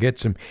call and get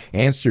some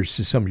answers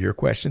to some of your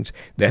questions.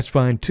 That's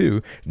fine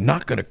too.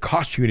 Not going to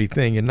cost you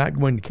anything and not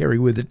going to carry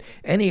with it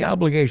any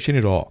obligation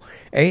at all.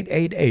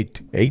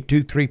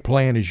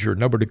 888-823-PLAN is your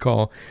number to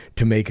call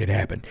to make it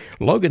happen.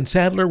 Logan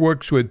Sadler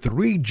works with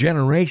 3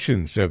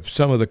 generations of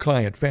some of the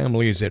client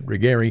families at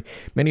Regary.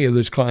 Many of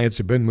those clients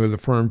have been with the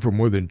firm for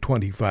more than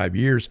 25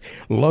 years.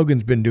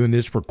 Logan's been doing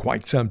this for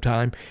quite some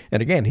time.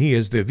 And again, he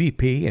is the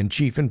VP and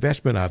Chief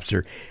Investment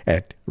Officer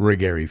at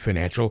Regary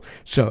Financial.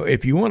 So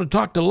if you want to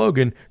talk to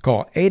Logan,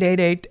 call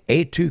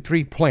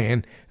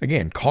 888-823-PLAN.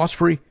 Again,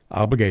 cost-free,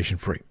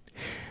 obligation-free.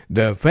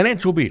 The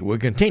Financial Beat will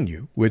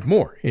continue with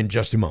more in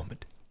just a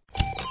moment.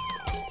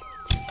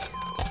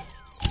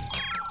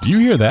 Do you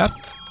hear that?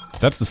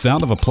 That's the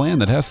sound of a plan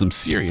that has some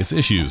serious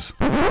issues.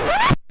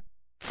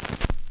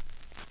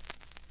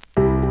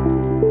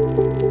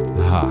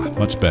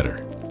 Much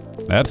better.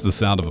 That's the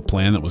sound of a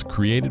plan that was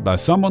created by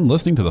someone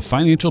listening to the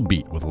Financial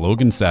Beat with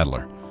Logan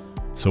Sadler.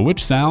 So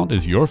which sound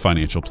is your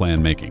financial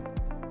plan making?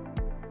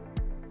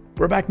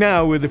 We're back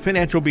now with the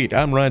Financial Beat.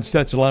 I'm Ron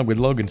Stutz along with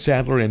Logan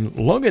Sadler. And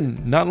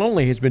Logan not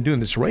only has been doing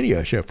this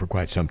radio show for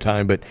quite some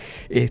time, but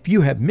if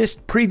you have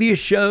missed previous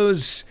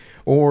shows,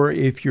 or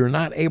if you're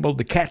not able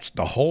to catch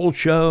the whole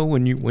show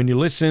when you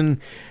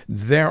listen,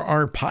 there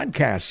are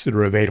podcasts that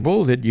are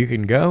available that you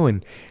can go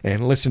and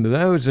listen to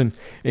those. And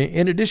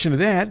in addition to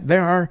that,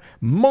 there are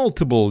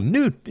multiple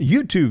new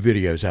YouTube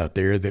videos out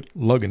there that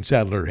Logan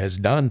Sadler has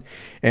done.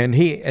 And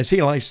he, as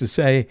he likes to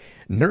say,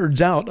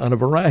 nerds out on a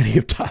variety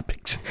of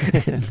topics.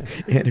 And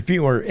if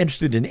you are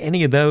interested in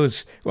any of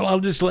those, well,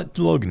 I'll just let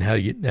Logan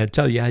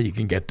tell you how you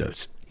can get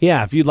those.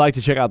 Yeah, if you'd like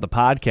to check out the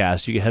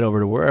podcast, you can head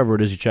over to wherever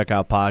it is you check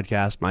out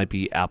podcasts. Might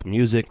be Apple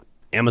Music,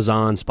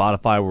 Amazon,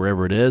 Spotify,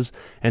 wherever it is,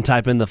 and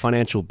type in The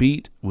Financial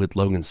Beat with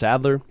Logan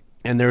Sadler.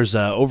 And there's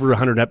over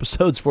 100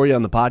 episodes for you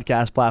on the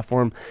podcast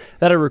platform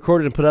that are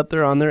recorded and put up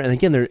there on there. And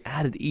again, they're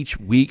added each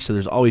week, so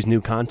there's always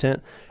new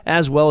content,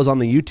 as well as on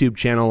the YouTube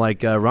channel,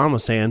 like Ron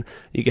was saying.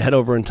 You can head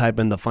over and type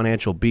in The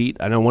Financial Beat.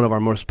 I know one of our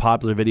most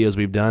popular videos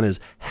we've done is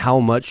how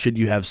much should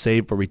you have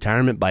saved for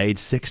retirement by age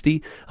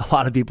 60. A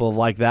lot of people have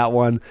liked that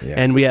one. Yeah.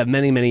 And we have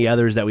many, many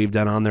others that we've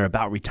done on there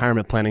about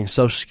retirement planning,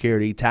 Social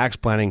Security, tax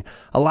planning,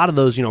 a lot of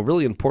those,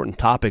 really important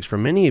topics for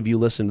many of you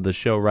listening to the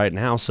show right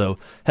now. So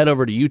head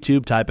over to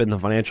YouTube, type in The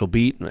Financial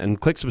Beat, and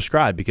click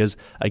subscribe because,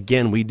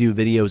 again, we do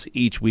videos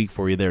each week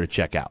for you there to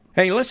check out.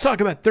 Hey, let's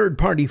talk about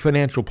third-party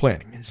financial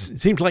planning. It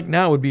seems like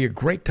now would be a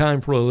great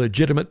time for a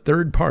legitimate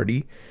third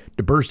party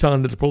to burst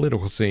onto the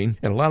political scene.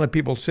 And a lot of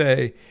people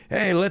say,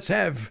 hey, let's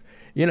have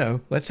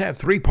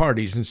three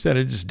parties instead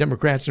of just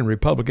Democrats and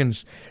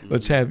Republicans.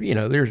 Let's have,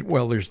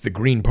 there's the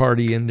Green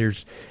Party and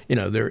there's,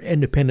 there are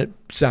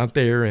independents out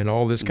there and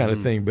all this kind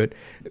of thing. But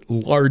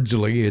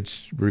largely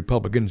it's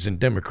Republicans and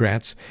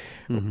Democrats.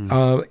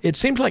 It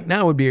seems like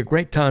now would be a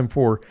great time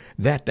for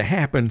that to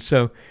happen.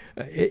 So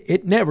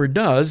it never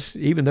does,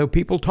 even though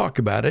people talk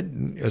about it,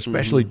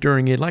 especially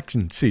during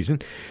election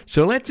season.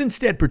 So let's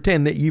instead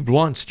pretend that you've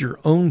launched your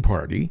own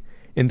party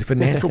in the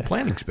financial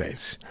planning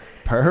space.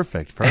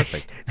 Perfect.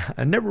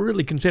 I never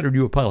really considered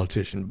you a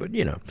politician, but,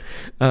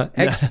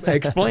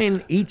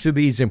 explain each of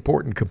these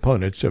important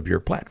components of your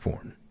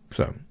platform.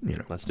 So,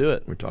 let's do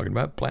it. We're talking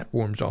about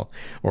platforms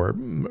or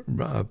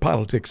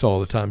politics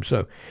all the time.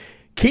 So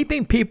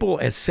keeping people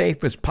as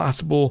safe as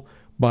possible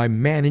by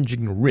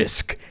managing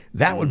risk,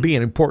 that would be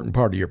an important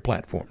part of your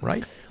platform,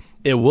 right?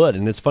 It would,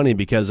 and it's funny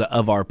because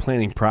of our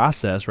planning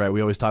process, right?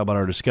 We always talk about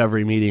our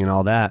discovery meeting and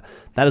all that.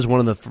 That is one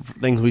of the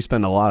things we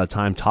spend a lot of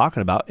time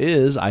talking about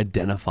is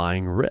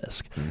identifying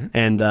risk.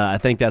 And I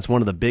think that's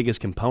one of the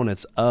biggest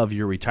components of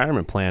your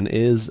retirement plan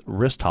is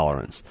risk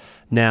tolerance.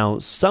 Now,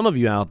 some of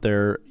you out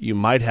there, you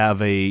might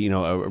have a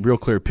real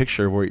clear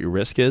picture of where your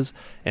risk is,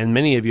 and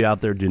many of you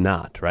out there do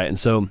not, right? And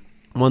so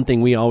one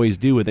thing we always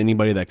do with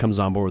anybody that comes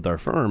on board with our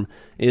firm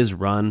is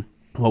run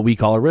what we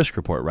call a risk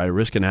report, right? A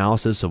risk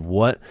analysis of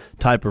what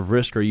type of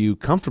risk are you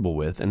comfortable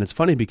with. And it's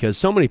funny because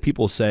so many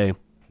people say,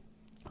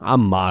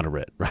 I'm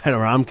moderate, right?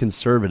 Or I'm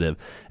conservative.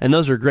 And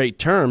those are great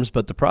terms,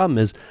 but the problem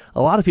is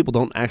a lot of people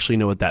don't actually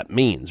know what that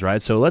means,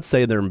 right? So let's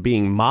say they're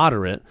being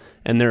moderate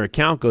and their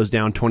account goes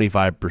down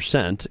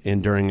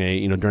 25% during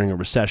a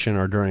recession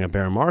or during a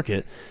bear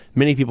market.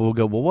 Many people will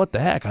go, well, what the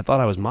heck? I thought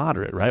I was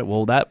moderate, right?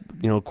 Well, that,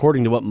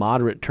 according to what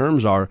moderate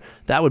terms are,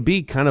 that would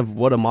be kind of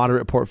what a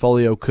moderate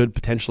portfolio could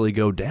potentially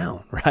go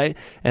down, right?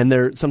 And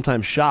they're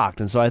sometimes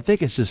shocked. And so I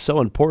think it's just so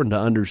important to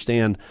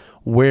understand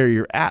where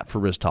you're at for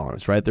risk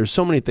tolerance, right? There's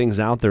so many things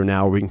out there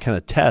now where we can kind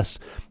of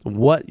test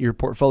what your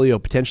portfolio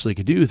potentially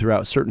could do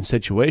throughout certain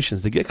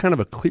situations to get kind of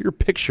a clear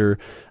picture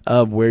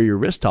of where your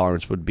risk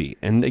tolerance would be.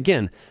 And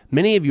again,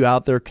 many of you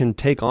out there can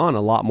take on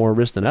a lot more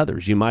risk than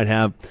others. You might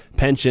have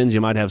pensions,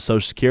 you might have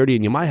Social Security,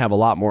 and you might have a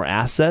lot more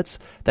assets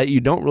that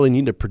you don't really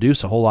need to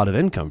produce a whole lot of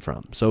income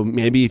from. So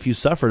maybe if you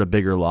suffered a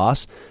bigger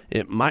loss,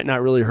 it might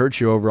not really hurt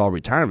your overall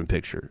retirement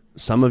picture.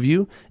 Some of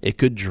you, it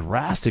could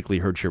drastically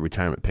hurt your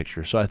retirement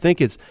picture. So I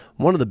think it's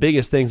one of the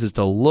biggest things is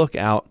to look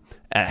out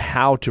at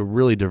how to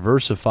really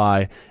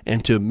diversify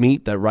and to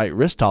meet that right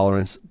risk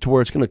tolerance to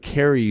where it's going to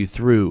carry you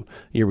through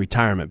your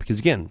retirement. Because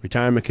again,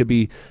 retirement could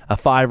be a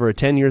 5 or a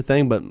 10-year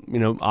thing, but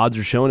odds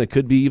are showing it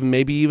could be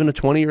maybe even a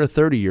 20 or a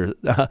 30-year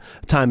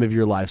time of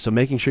your life. So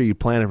making sure you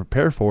plan and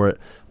prepare for it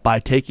by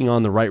taking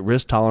on the right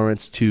risk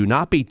tolerance to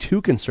not be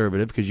too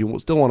conservative because you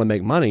still want to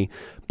make money,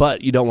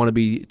 but you don't want to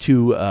be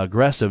too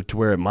aggressive to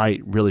where it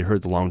might really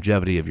hurt the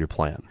longevity of your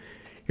plan.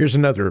 Here's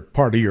another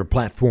part of your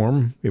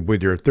platform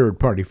with your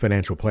third-party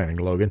financial planning,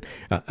 Logan.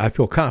 I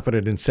feel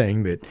confident in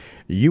saying that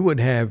you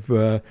would have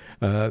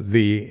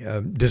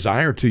the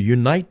desire to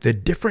unite the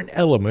different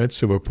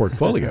elements of a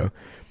portfolio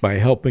by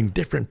helping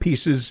different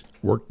pieces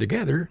work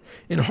together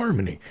in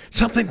harmony,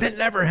 something that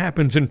never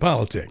happens in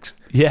politics.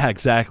 Yeah,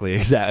 exactly.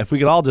 If we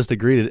could all just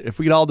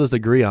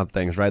agree on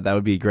things, right, that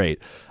would be great.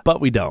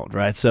 But we don't,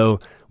 right? So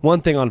one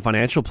thing on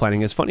financial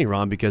planning is funny,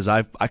 Ron, because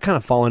I kind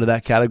of fall into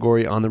that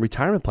category on the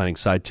retirement planning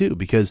side too,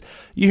 because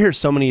you hear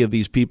so many of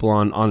these people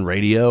on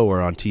radio or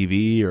on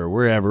TV or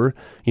wherever,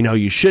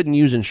 you shouldn't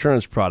use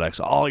insurance products.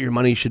 All your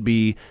money should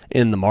be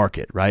in the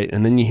market, right?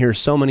 And then you hear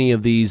so many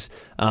of these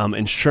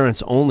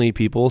insurance-only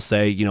people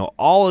say,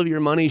 all of your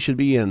money should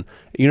be in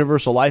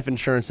universal life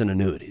insurance and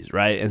annuities,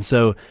 right? And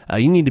so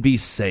you need to be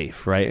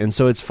safe, right? And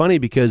so it's funny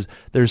because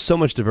there's so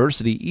much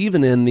diversity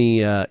even in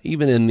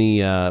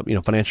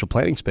the financial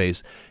planning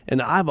space.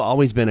 And I've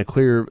always been a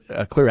clear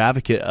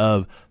advocate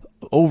of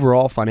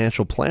overall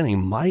financial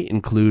planning might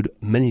include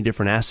many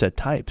different asset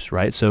types,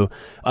 right? So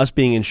us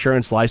being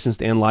insurance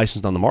licensed and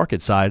licensed on the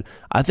market side,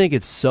 I think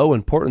it's so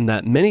important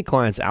that many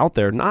clients out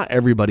there, not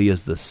everybody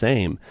is the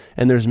same.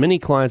 And there's many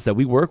clients that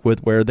we work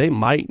with where they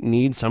might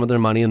need some of their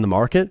money in the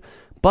market,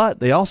 but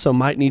they also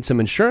might need some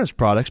insurance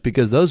products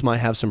because those might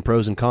have some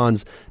pros and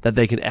cons that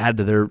they can add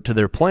to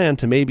their plan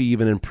to maybe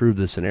even improve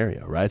the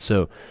scenario, right?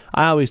 So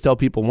I always tell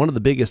people one of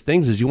the biggest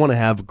things is you want to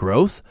have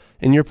growth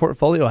in your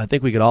portfolio. I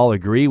think we could all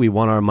agree we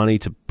want our money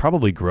to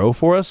probably grow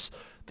for us.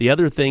 The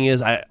other thing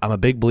is I'm a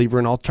big believer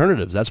in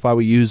alternatives. That's why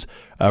we use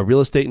real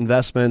estate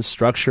investments,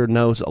 structured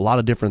notes, a lot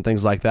of different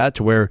things like that,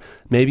 to where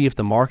maybe if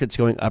the market's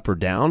going up or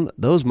down,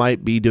 those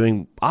might be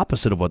doing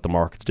opposite of what the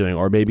market's doing,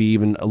 or maybe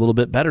even a little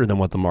bit better than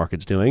what the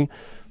market's doing.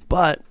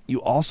 But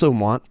you also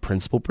want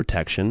principal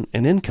protection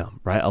and income,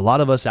 right? A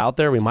lot of us out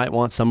there, we might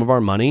want some of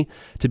our money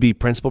to be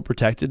principal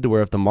protected to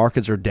where if the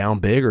markets are down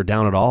big or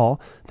down at all,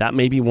 that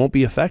maybe won't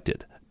be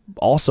affected.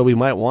 Also, we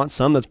might want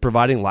some that's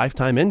providing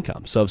lifetime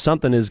income. So if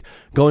something is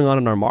going on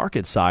in our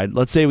market side,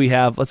 let's just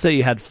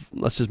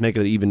make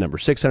it an even number,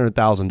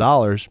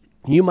 $600,000.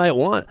 You might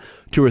want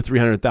 $200,000 or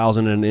 $300,000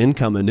 in an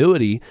income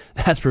annuity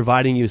that's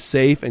providing you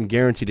safe and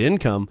guaranteed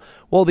income.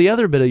 Well, the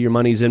other bit of your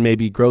money's in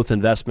maybe growth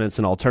investments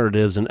and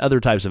alternatives and other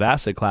types of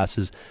asset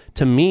classes.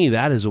 To me,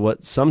 that is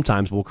what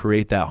sometimes will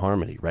create that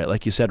harmony, right?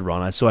 Like you said,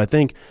 Ron. So I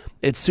think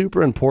it's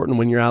super important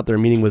when you're out there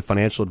meeting with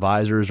financial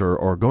advisors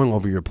or going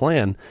over your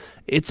plan.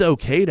 It's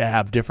okay to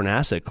have different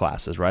asset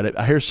classes, right?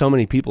 I hear so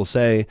many people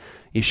say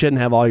you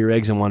shouldn't have all your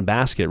eggs in one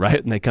basket,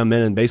 right? And they come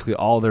in and basically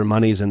all their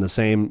money's in the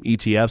same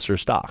ETFs or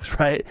stocks,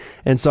 right?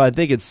 And so I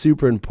think it's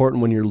super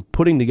important when you're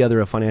putting together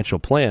a financial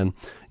plan,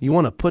 you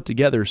want to put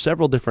together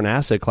several different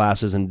asset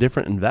classes and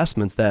different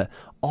investments that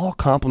all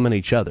complement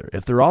each other.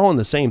 If they're all in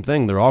the same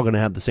thing, they're all going to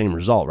have the same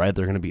result, right?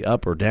 They're going to be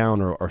up or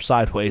down or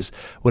sideways,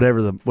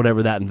 whatever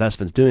that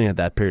investment's doing at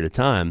that period of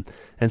time.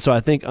 And so I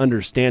think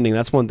understanding,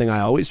 that's one thing I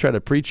always try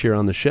to preach here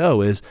on the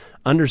show, is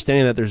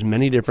understanding that there's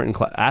many different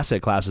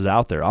asset classes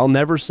out there. I'll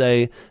never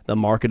say the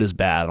market is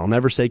bad. I'll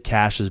never say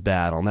cash is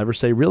bad. I'll never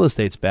say real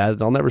estate's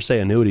bad. I'll never say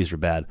annuities are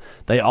bad.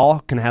 They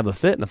all can have a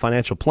fit in a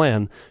financial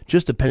plan,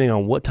 just depending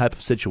on what type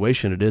of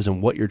situation it is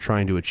and what you're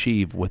trying to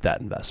achieve with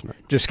that investment.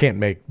 Just can't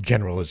make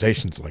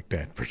generalizations like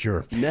that, for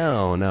sure.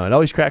 No, it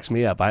always cracks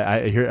me up.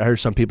 I hear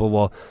some people,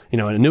 well,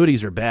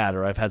 annuities are bad,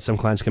 or I've had some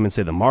clients come and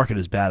say the market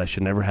is bad. I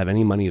should never have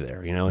any money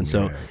there, and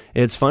so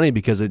it's funny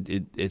because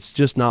it's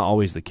just not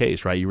always the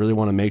case, right? You really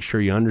want to make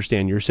sure you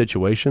understand your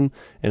situation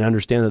and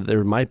understand that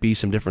there might be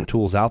some different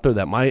tools out there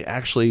that might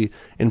actually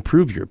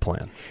improve your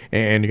plan.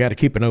 And you got to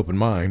keep an open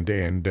mind,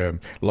 and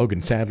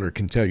Logan Sadler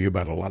can tell you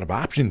about a lot of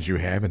options you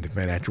have in the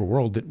financial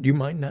world that you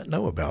might not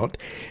know about.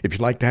 If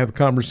you'd like to have a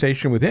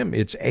conversation with him,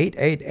 it's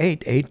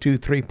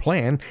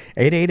 888-823-PLAN,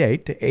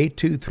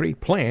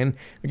 888-823-PLAN.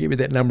 I'll give you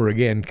that number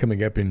again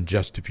coming up in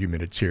just a few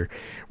minutes here.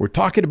 We're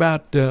talking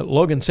about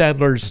Logan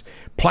Sadler's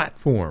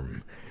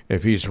platform.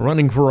 If he's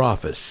running for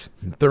office,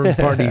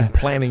 third-party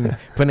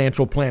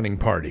financial planning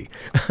party,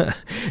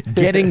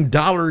 getting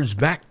dollars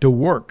back to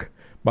work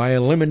by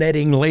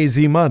eliminating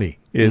lazy money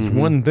is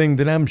one thing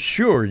that I'm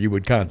sure you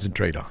would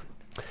concentrate on.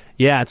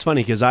 Yeah, it's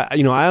funny because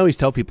I always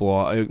tell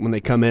people when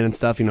they come in and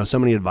stuff, so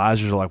many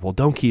advisors are like, well,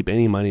 don't keep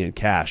any money in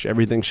cash.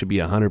 Everything should be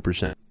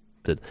 100%.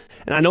 And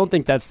I don't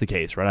think that's the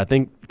case, right? I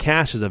think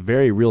cash is a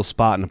very real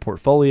spot in a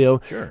portfolio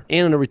and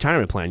in a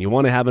retirement plan. You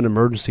want to have an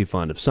emergency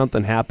fund. If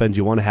something happens,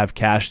 you want to have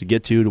cash to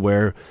get to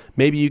where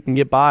maybe you can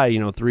get by,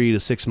 3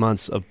 to 6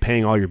 months of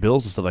paying all your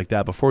bills and stuff like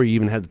that before you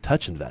even had to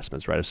touch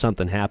investments, right? If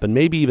something happened,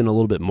 maybe even a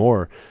little bit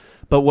more.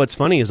 But what's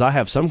funny is I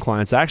have some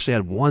clients. I actually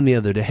had one the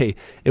other day.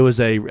 It was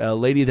a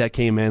lady that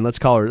came in. Let's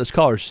call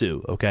her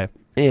Sue, okay?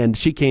 And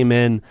she came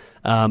in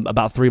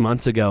about 3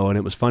 months ago, and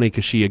it was funny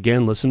because she,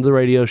 again, listened to the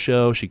radio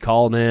show. She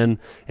called in,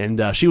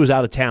 and she was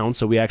out of town,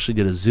 so we actually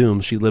did a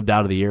Zoom. She lived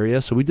out of the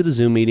area, so we did a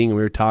Zoom meeting, and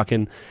we were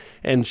talking.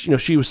 And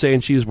she was saying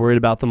she was worried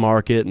about the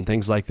market and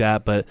things like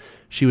that, but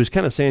she was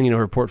kind of saying,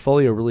 her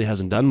portfolio really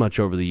hasn't done much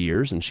over the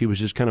years, and she was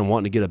just kind of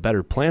wanting to get a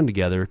better plan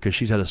together because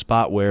she's at a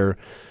spot where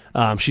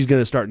she's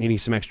going to start needing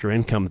some extra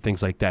income and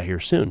things like that here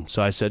soon.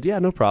 So I said, yeah,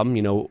 no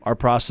problem. Our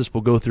process will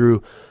go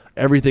through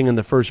everything in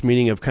the first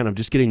meeting of kind of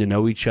just getting to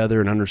know each other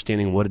and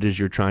understanding what it is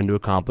you're trying to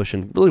accomplish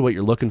and really what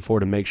you're looking for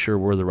to make sure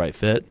we're the right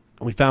fit.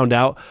 We found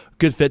out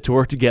good fit to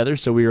work together,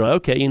 so we were like,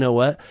 okay, you know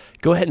what?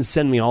 Go ahead and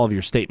send me all of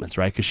your statements,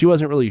 right? Because she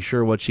wasn't really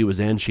sure what she was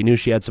in. She knew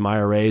she had some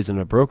IRAs and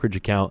a brokerage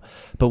account,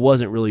 but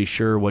wasn't really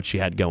sure what she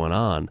had going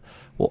on.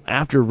 Well,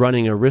 after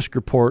running a risk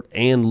report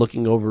and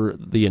looking over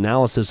the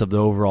analysis of the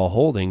overall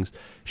holdings,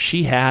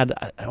 she had,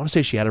 I want to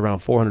say she had around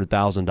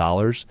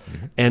 $400,000,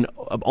 and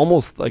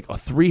almost like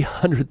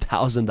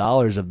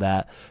 $300,000 of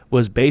that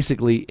was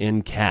basically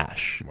in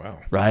cash. Wow.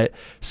 Right?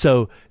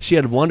 So she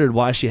had wondered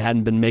why she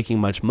hadn't been making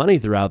much money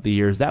throughout the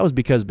years. That was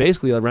because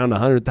basically around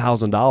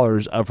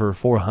 $100,000 of her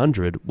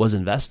 $400,000 was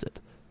invested.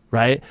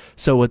 Right?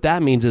 So what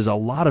that means is a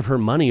lot of her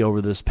money over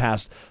this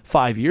past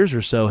 5 years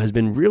or so has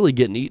been really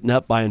getting eaten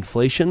up by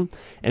inflation.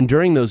 And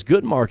during those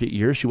good market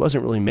years, she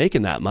wasn't really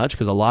making that much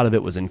because a lot of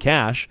it was in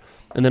cash.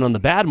 And then on the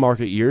bad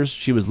market years,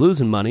 she was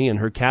losing money and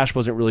her cash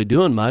wasn't really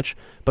doing much,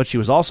 but she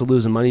was also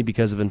losing money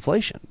because of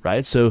inflation,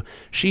 right? So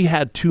she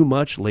had too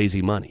much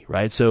lazy money,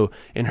 right? So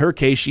in her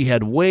case, she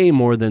had way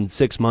more than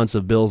 6 months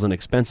of bills and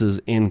expenses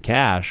in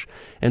cash.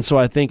 And so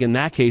I think in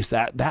that case,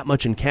 that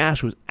much in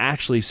cash was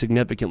actually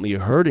significantly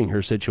hurting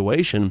her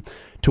situation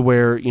to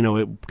where,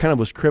 it kind of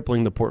was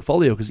crippling the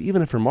portfolio, because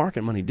even if her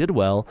market money did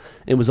well,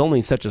 it was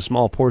only such a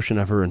small portion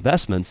of her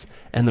investments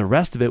and the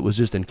rest of it was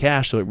just in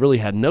cash, so it really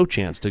had no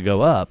chance to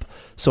go up.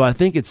 So I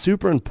think it's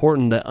super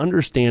important that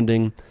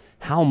understanding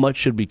how much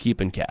should we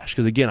keep in cash,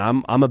 because again,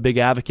 I'm a big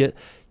advocate.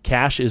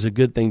 Cash is a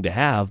good thing to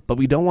have, but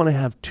we don't want to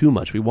have too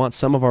much. We want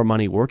some of our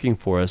money working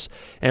for us.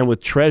 And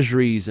with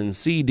treasuries and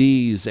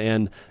CDs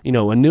and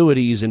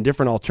annuities and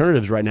different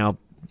alternatives right now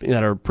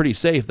that are pretty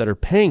safe, that are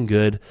paying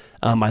good,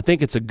 I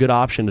think it's a good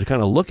option to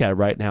kind of look at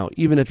right now,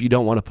 even if you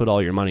don't want to put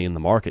all your money in the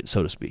market,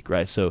 so to speak,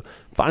 right? So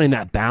finding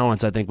that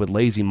balance, I think, with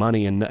lazy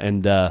money and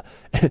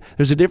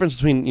there's a difference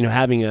between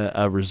having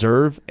a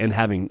reserve and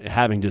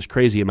having just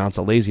crazy amounts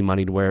of lazy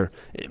money to where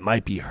it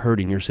might be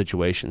hurting your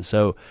situation.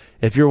 So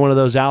if you're one of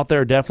those out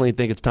there, definitely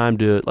think it's time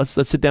to let's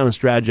sit down and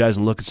strategize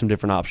and look at some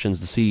different options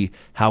to see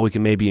how we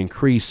can maybe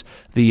increase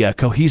the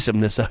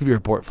cohesiveness of your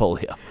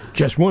portfolio.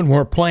 Just one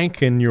more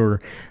plank in your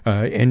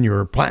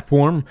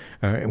platform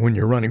when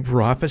you're running for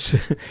office,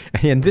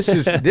 and this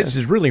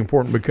is really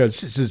important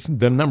because this is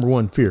the number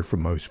one fear for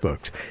most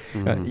folks.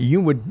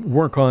 You would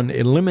work on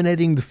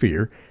eliminating the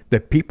fear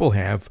that people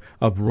have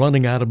of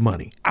running out of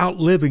money,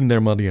 outliving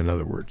their money, in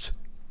other words.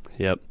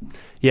 Yep.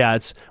 Yeah,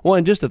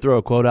 and just to throw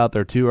a quote out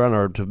there too,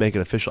 or to make it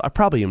official, I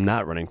probably am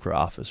not running for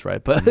office,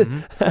 right? But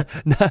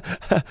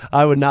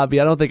I would not be.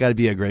 I don't think I'd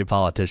be a great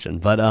politician.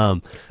 But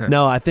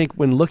no, I think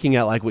when looking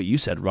at like what you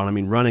said,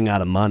 Ron, running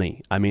out of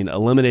money,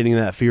 eliminating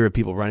that fear of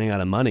people running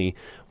out of money.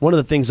 One of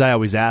the things I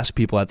always ask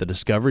people at the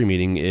discovery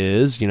meeting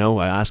is,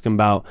 I ask them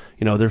about,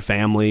 their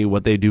family,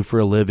 what they do for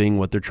a living,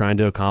 what they're trying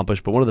to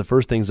accomplish. But one of the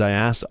first things I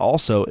ask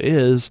also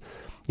is,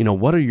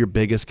 what are your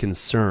biggest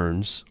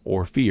concerns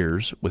or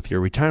fears with your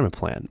retirement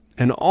plan?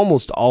 And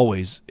almost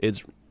always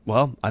it's,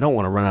 I don't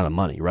want to run out of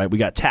money, right? We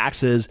got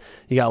taxes,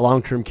 you got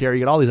long-term care,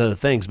 you got all these other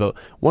things, but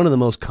one of the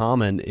most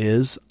common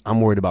is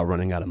I'm worried about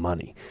running out of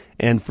money.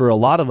 And for a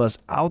lot of us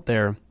out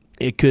there,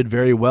 it could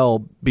very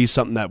well be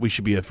something that we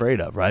should be afraid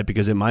of, right?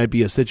 Because it might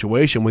be a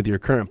situation with your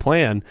current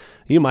plan,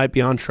 you might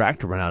be on track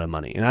to run out of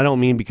money. And I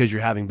don't mean because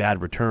you're having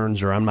bad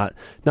returns, or I'm not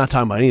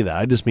talking about any of that.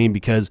 I just mean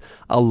because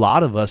a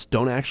lot of us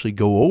don't actually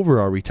go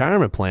over our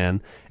retirement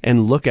plan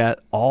and look at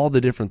all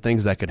the different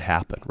things that could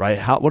happen, right?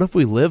 What if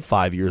we live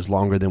 5 years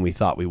longer than we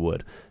thought we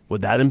would?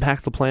 Would that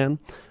impact the plan?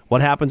 What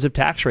happens if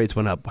tax rates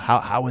went up?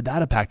 How would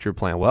that impact your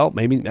plan? Well,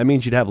 maybe that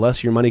means you'd have less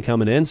of your money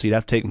coming in, so you'd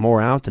have to take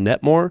more out to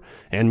net more,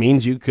 and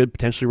means you could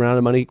potentially run out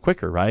of money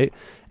quicker, right?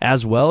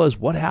 As well as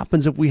what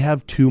happens if we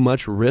have too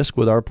much risk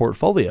with our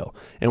portfolio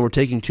and we're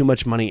taking too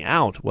much money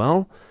out?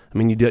 Well,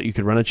 you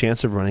could run a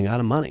chance of running out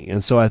of money.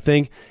 And so I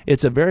think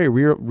it's a very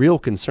real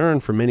concern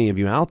for many of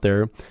you out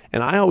there.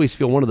 And I always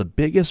feel one of the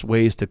biggest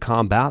ways to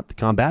combat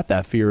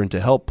that fear and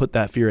to help put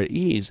that fear at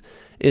ease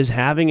is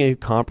having a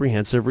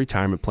comprehensive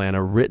retirement plan,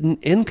 a written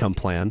income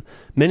plan.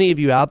 Many of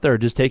you out there are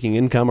just taking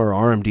income or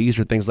RMDs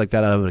or things like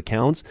that out of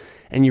accounts,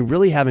 and you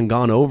really haven't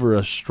gone over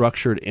a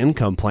structured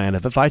income plan.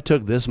 If I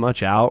took this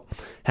much out,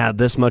 had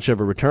this much of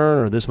a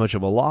return or this much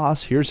of a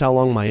loss, here's how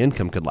long my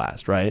income could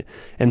last, right?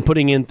 And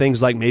putting in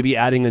things like maybe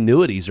adding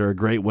annuities are a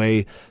great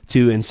way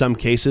to, in some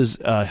cases,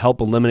 help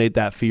eliminate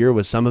that fear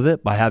with some of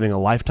it by having a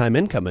lifetime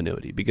income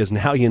annuity. Because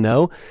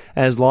now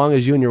as long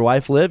as you and your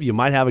wife live, you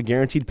might have a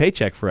guaranteed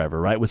paycheck forever,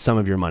 right, with some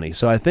of your money.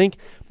 So I think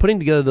putting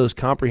together those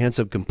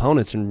comprehensive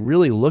components and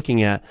really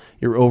looking at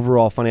your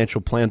overall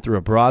financial plan through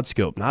a broad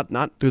scope, not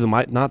through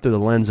the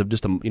lens of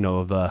just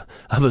a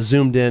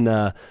zoomed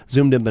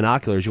in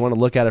binoculars. You want to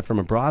look at it from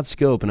a broad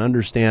scope and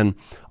understand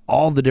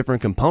all the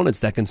different components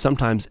that can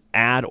sometimes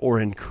add or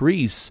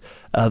increase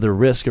the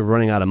risk of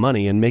running out of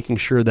money, and making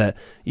sure that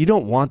you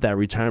don't want that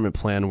retirement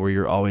plan where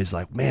you're always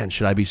like, man,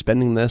 should I be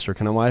spending this, or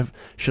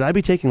should I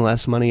be taking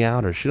less money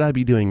out, or should I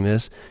be doing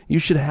this? You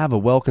should have a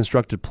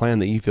well-constructed plan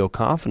that you feel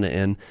confident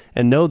in,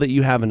 and know that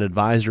you have an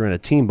advisor and a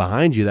team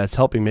behind you that's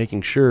helping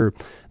making sure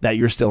that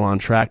you're still on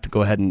track to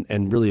go ahead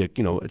and really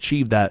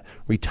achieve that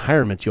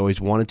retirement you always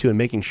wanted to, and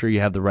making sure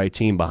you have the right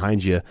team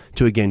behind you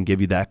to, again,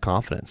 give you that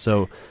confidence.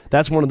 So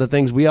that's one of the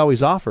things we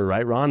always offer,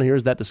 right, Ron?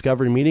 Here's that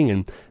discovery meeting,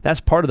 and that's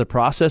part of the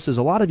process.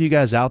 Is a lot of you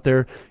guys out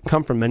there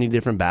come from many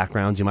different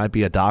backgrounds. You might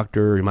be a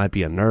doctor, you might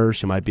be a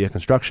nurse, you might be a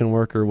construction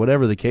worker,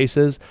 whatever the case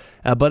is.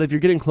 But if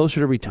you're getting closer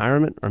to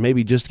retirement, or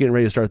maybe just getting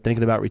ready to start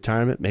thinking about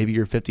retirement, maybe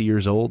you're 50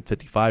 years old,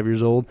 55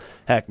 years old,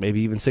 heck,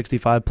 maybe even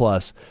 65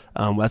 plus.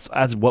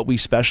 That's what we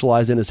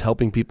specialize in, is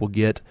helping people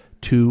get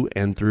to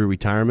and through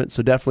retirement.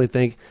 So definitely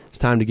think it's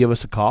time to give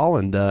us a call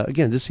and,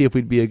 again, just see if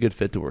we'd be a good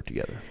fit to work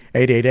together.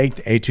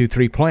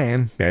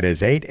 888-823-PLAN. That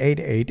is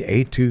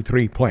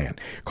 888-823-PLAN.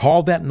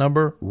 Call that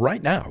number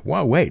right now.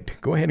 Well, wait.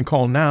 Go ahead and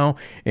call now,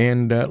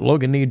 and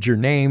Logan needs your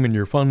name and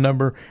your phone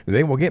number.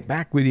 They will get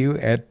back with you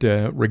at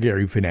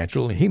Regary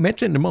Financial. He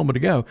mentioned a moment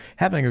ago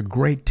having a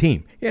great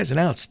team. He has an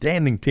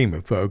outstanding team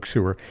of folks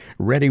who are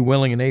ready,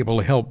 willing, and able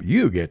to help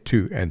you get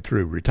to and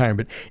through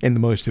retirement in the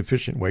most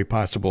efficient way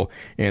possible.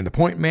 And the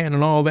point man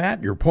and all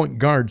that, your point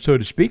guard, so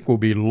to speak, will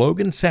be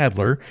Logan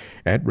Sadler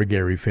at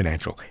Regary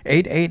Financial.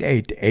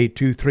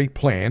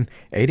 888-823-PLAN,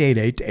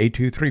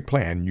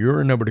 888-823-PLAN.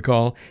 Your number to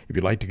call if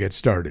you'd like to get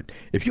started.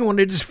 If you want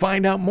to just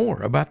find out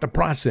more about the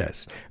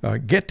process,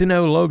 get to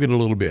know Logan a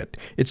little bit.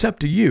 It's up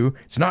to you.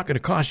 It's not going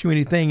to cost you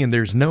anything, and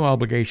there's no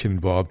obligation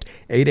involved.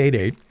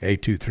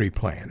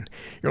 888-823-PLAN.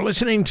 You're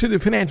listening to The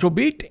Financial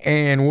Beat,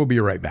 and we'll be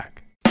right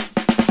back.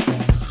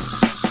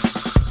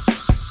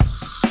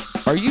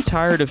 Are you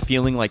tired of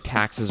feeling like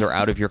taxes are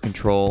out of your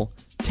control?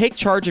 Take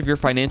charge of your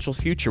financial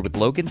future with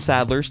Logan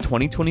Sadler's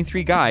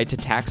 2023 Guide to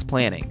Tax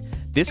Planning.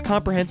 This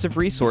comprehensive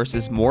resource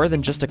is more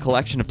than just a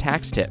collection of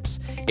tax tips.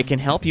 It can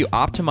help you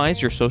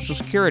optimize your Social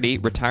Security,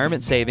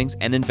 retirement savings,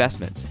 and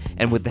investments.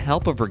 And with the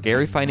help of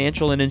Regary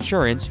Financial and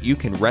Insurance, you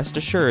can rest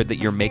assured that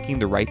you're making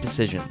the right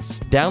decisions.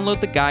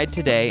 Download the guide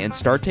today and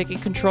start taking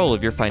control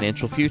of your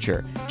financial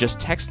future. Just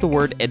text the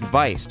word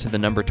ADVICE to the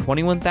number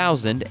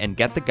 21000 and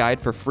get the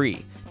guide for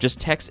free. Just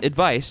text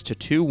ADVICE to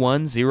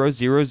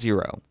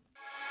 21000.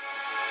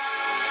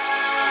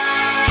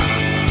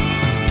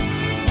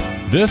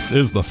 This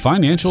is The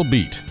Financial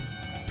Beat.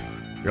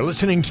 You're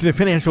listening to The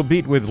Financial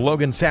Beat with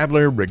Logan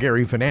Sadler,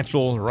 Regary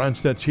Financial. Ron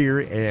Stutz here,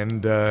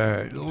 and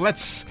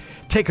let's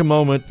take a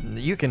moment.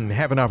 You can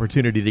have an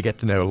opportunity to get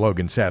to know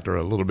Logan Sadler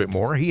a little bit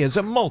more. He is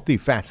a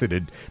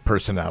multifaceted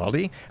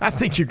personality. I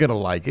think you're going to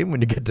like him when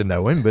you get to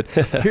know him, but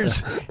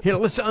let's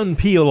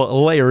unpeel a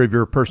layer of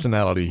your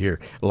personality here,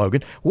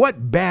 Logan.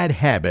 What bad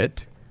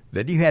habit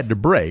that you had to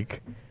break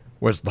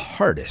was the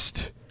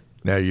hardest?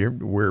 Now,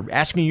 we're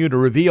asking you to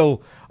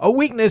reveal a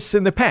weakness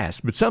in the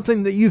past, but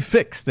something that you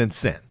fixed since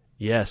then.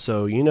 Yeah,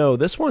 so,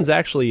 this one's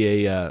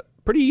actually a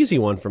pretty easy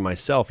one for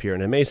myself here,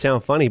 and it may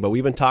sound funny, but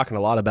we've been talking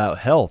a lot about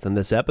health in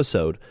this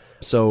episode.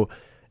 So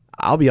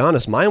I'll be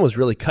honest, mine was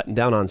really cutting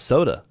down on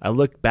soda. I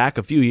looked back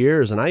a few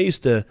years, and I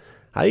used to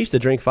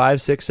drink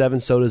 5, 6, 7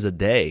 sodas a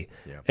day,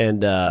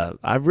 and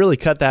I've really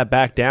cut that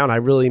back down. I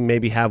really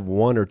maybe have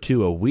 1 or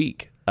 2 a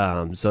week.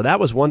 So that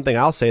was one thing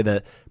I'll say,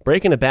 that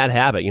breaking a bad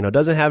habit,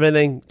 doesn't have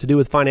anything to do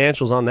with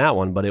financials on that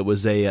one, but it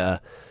was a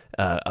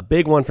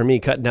big one for me,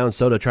 cutting down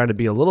soda, trying to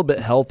be a little bit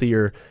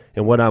healthier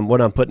in what I'm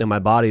putting in my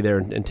body there,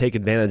 and take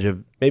advantage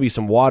of maybe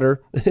some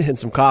water and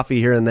some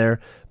coffee here and there.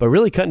 But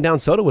really cutting down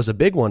soda was a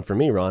big one for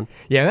me, Ron.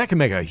 Yeah, that can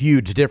make a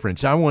huge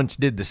difference. I once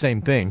did the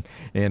same thing,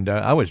 and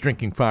I was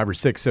drinking 5 or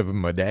 6 of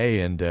them a day,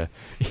 and I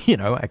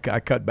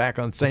cut back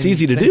on the same. It's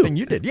easy to same do. Thing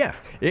you did. Yeah,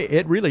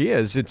 it really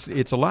is.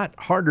 It's a lot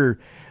harder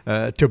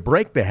to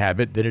break the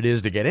habit than it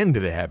is to get into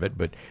the habit,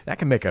 but that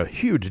can make a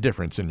huge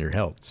difference in your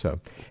health.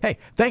 So, hey,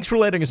 thanks for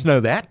letting us know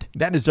that.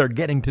 That is our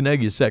Getting to Know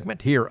You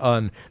segment here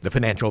on The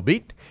Financial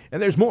Beat,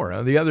 and there's more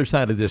on the other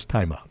side of this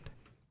timeout.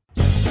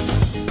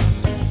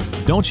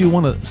 Don't you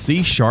want to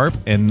see sharp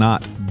and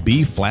not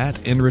be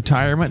flat in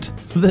retirement?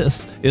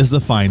 This is The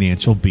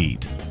Financial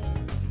Beat.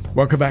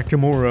 Welcome back to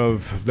more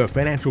of The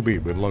Financial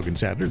Beat with Logan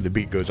Sadler. The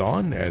beat goes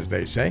on, as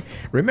they say.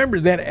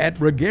 Remember that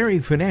at Regary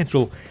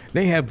Financial,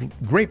 they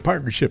have great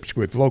partnerships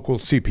with local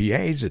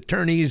CPAs,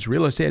 attorneys,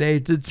 real estate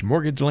agents,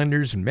 mortgage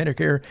lenders, and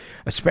Medicare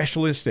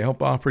specialists to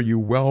help offer you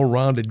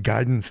well-rounded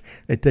guidance.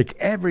 They take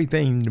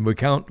everything into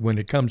account when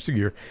it comes to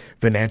your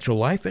financial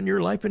life and your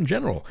life in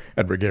general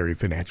at Regary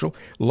Financial.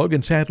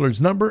 Logan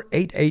Sadler's number,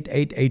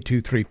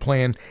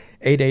 888-823-PLAN.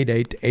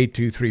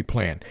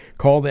 888-823-PLAN.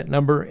 Call that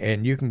number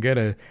and you can get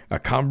a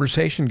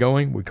conversation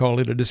going. We call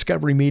it a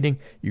discovery meeting.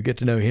 You get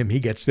to know him, he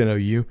gets to know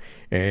you,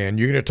 and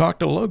you're going to talk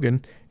to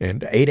Logan,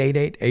 and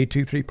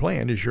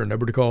 888-823-PLAN is your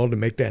number to call to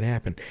make that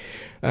happen.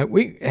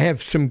 We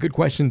have some good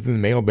questions in the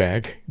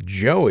mailbag.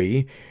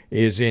 Joey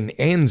is in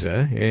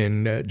Anza,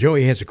 and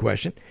Joey has a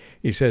question.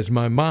 He says,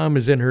 my mom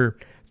is in her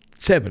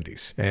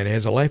 70s and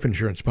has a life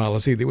insurance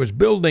policy that was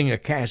building a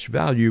cash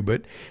value,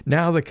 but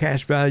now the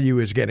cash value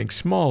is getting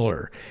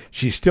smaller.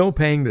 She's still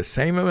paying the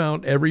same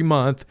amount every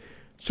month.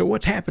 So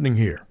what's happening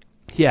here?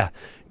 Yeah,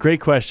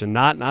 great question.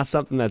 Not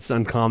something that's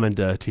uncommon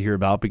to hear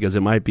about, because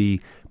it might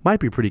be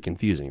pretty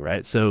confusing,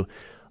 right? So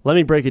let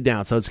me break it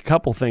down. So it's a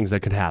couple things that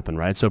could happen,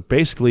 right? So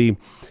basically,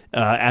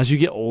 as you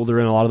get older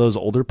in a lot of those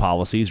older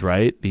policies,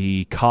 right,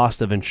 the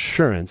cost of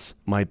insurance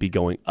might be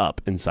going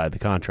up inside the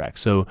contract.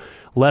 So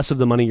less of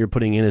the money you're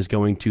putting in is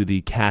going to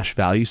the cash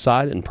value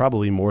side and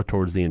probably more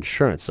towards the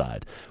insurance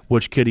side,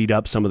 which could eat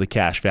up some of the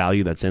cash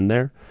value that's in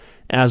there.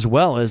 as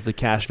well as the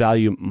cash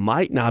value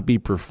might not be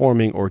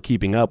performing or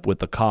keeping up with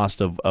the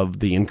cost of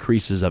the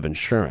increases of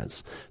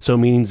insurance. So it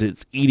means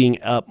it's eating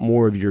up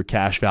more of your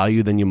cash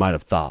value than you might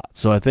have thought.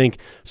 So I think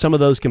some of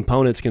those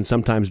components can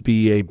sometimes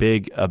be a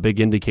big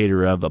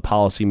indicator of a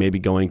policy maybe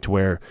going to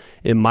where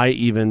it might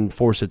even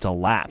force it to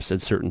lapse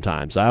at certain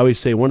times. I always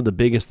say one of the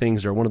biggest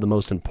things, or one of the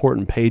most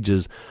important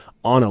pages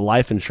on a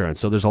life insurance.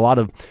 So there's a lot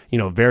of,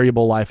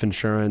 variable life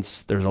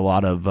insurance. There's a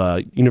lot of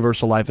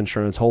universal life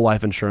insurance, whole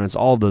life insurance,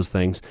 all of those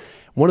things.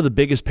 One of the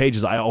biggest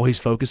pages I always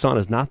focus on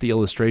is not the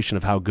illustration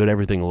of how good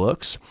everything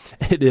looks.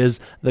 It is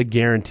the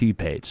guarantee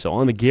page. So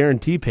on the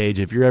guarantee page,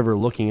 if you're ever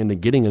looking into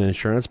getting an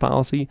insurance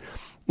policy,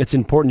 it's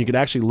important you could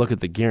actually look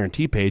at the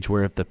guarantee page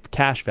where if the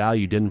cash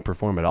value didn't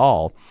perform at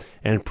all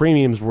and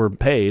premiums were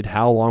paid,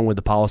 how long would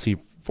the policy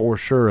for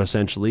sure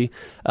essentially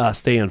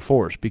stay in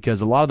force?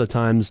 Because a lot of the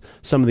times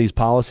some of these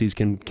policies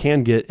can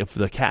get, if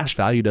the cash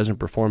value doesn't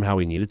perform how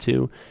we need it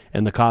to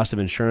and the cost of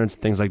insurance,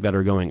 things like that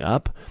are going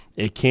up,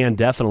 it can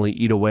definitely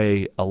eat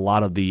away a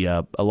lot of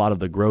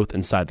the growth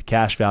inside the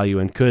cash value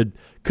and could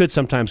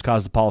sometimes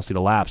cause the policy to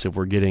lapse if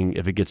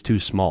it gets too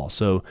small.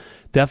 So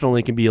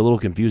definitely can be a little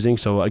confusing.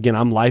 So again,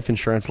 I'm life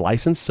insurance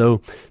licensed,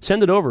 so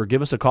send it over,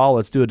 give us a call,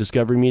 let's do a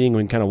discovery meeting.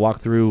 We can kind of walk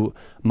through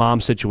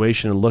mom's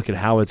situation and look at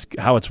how it's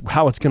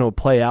going to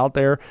play out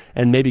there,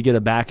 and maybe get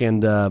a back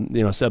end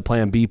set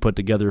plan B put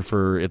together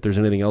for if there's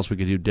anything else we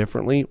could do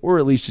differently, or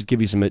at least just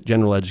give you some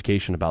general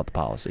education about the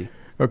policy.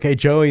 Okay,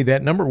 Joey,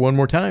 that number one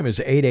more time is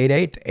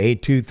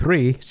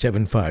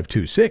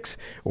 888-823-7526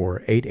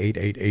 or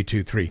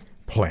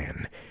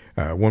 888-823-PLAN.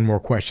 One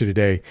more question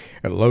today.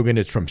 Logan,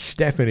 it's from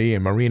Stephanie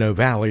in Moreno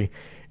Valley.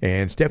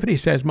 And Stephanie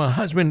says, my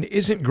husband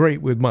isn't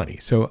great with money,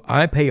 so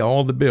I pay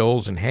all the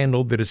bills and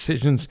handle the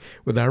decisions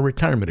with our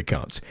retirement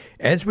accounts.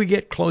 As we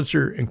get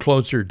closer and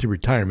closer to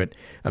retirement,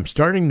 I'm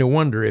starting to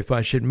wonder if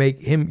I should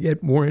make him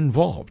get more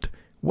involved.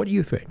 What do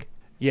you think?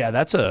 Yeah,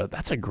 that's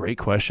a great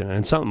question,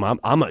 and something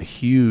I'm a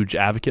huge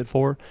advocate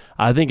for.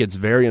 I think it's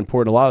very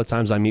important. A lot of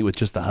times I meet with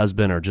just the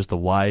husband or just the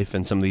wife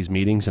in some of these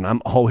meetings, and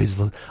I'm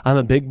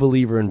a big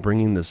believer in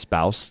bringing the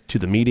spouse to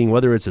the meeting,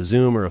 whether it's a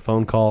Zoom or a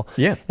phone call.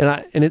 Yeah,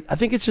 I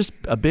think it's just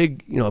a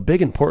big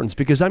importance,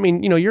 because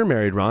you're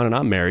married, Ron, and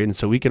I'm married, and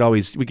so we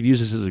could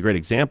use this as a great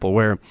example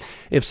where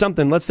if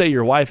something, let's say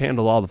your wife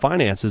handled all the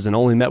finances and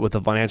only met with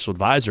the financial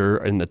advisor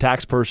and the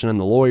tax person and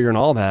the lawyer and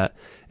all that.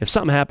 If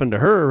something happened to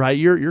her, right,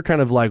 you're kind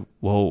of like,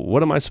 well,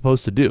 what am I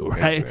supposed to do,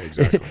 right?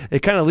 Exactly. It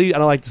kind of I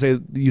don't like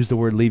to use the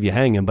word leave you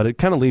hanging, but it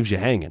kind of leaves you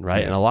hanging,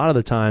 right? Yeah. And a lot of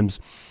the times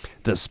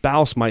the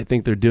spouse might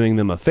think they're doing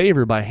them a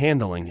favor by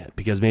handling it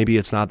because maybe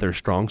it's not their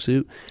strong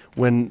suit,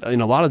 when a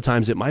lot of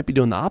times it might be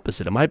doing the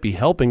opposite. It might be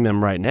helping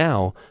them right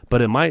now,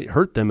 but it might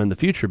hurt them in the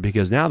future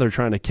because now they're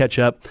trying to catch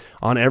up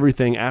on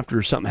everything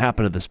after something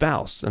happened to the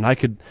spouse. And I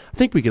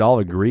think we could all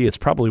agree it's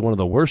probably one of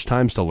the worst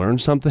times to learn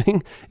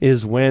something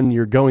is when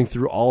you're going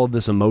through all of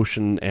this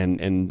emotion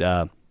and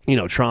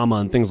trauma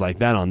and things like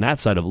that on that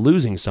side of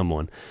losing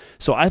someone.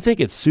 So I think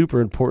it's super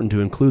important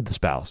to include the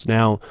spouse.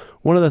 Now,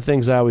 one of the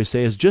things I always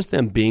say is just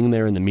them being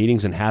there in the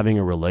meetings and having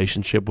a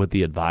relationship with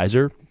the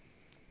advisor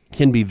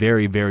can be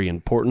very, very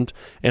important.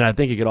 And I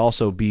think it could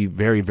also be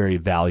very, very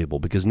valuable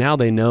because now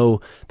they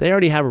know they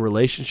already have a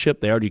relationship.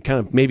 They already kind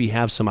of maybe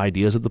have some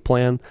ideas of the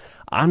plan.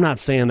 I'm not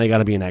saying they got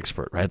to be an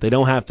expert, right? They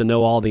don't have to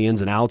know all the ins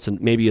and outs and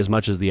maybe as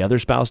much as the other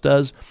spouse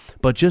does,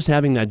 but just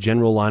having that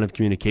general line of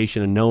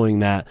communication and knowing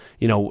that,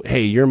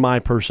 hey, you're my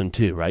person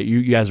too, right?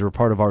 You guys are a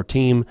part of our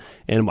team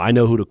and I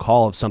know who to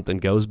call if something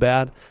goes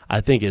bad,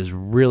 I think is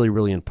really,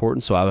 really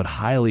important. So I would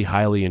highly,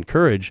 highly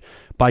encourage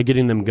by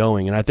getting them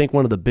going. And I think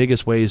one of the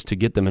biggest ways to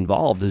get them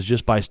involved is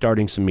just by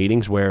starting some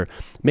meetings where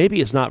maybe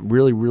it's not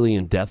really, really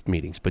in-depth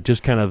meetings, but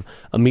just kind of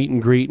a meet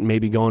and greet and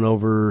maybe going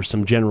over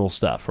some general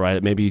stuff,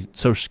 right? Maybe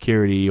Social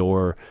Security,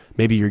 or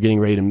maybe you're getting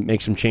ready to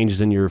make some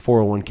changes in your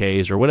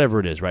 401ks or whatever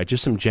it is, right?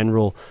 Just some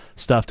general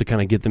stuff to kind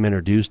of get them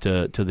introduced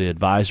to the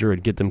advisor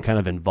and get them kind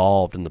of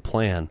involved in the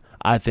plan,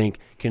 I think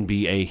can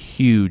be a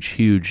huge,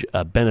 huge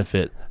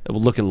benefit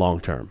looking long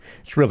term.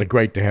 It's really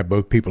great to have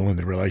both people in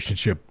the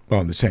relationship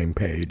on the same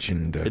page,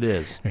 and it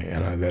is,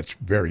 and that's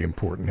very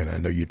important. And I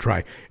know you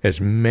try as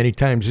many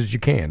times as you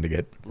can to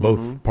get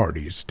both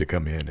parties to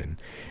come in,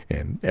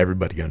 and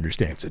everybody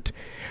understands it.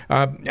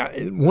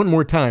 One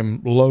more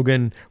time,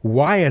 Logan,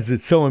 why is it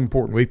so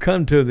important? We've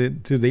come to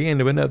the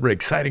end of another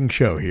exciting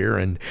show here,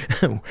 and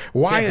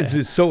why is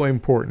it so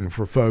important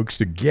for folks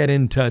to get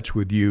in touch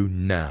with you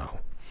now?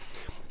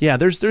 Yeah,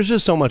 there's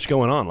just so much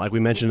going on. Like we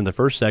mentioned in the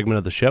first segment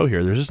of the show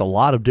here, there's just a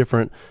lot of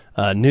different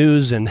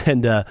news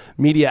and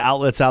media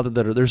outlets out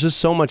there there's just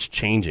so much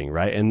changing,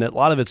 right? And a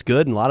lot of it's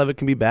good and a lot of it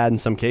can be bad in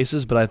some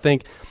cases. But I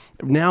think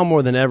now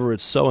more than ever,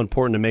 it's so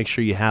important to make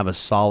sure you have a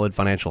solid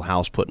financial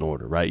house put in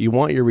order, right? You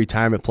want your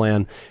retirement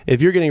plan.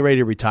 If you're getting ready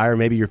to retire,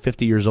 maybe you're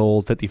 50 years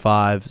old,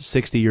 55,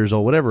 60 years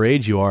old, whatever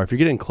age you are, if you're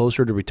getting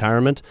closer to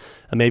retirement,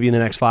 maybe in the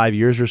next 5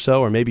 years or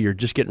so, or maybe you're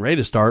just getting ready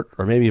to start,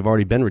 or maybe you've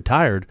already been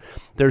retired,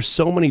 there's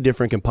so many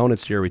different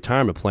components to your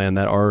retirement plan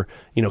that are,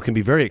 can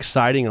be very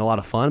exciting and a lot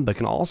of fun, but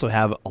can also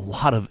have a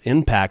lot of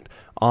impact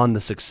on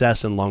the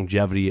success and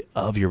longevity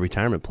of your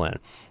retirement plan.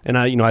 And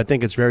I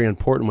think it's very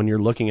important when you're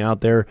looking out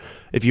there,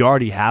 if you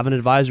already have an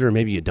advisor or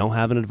maybe you don't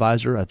have an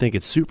advisor, I think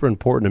it's super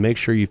important to make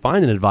sure you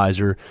find an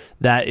advisor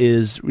that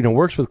is,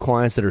 works with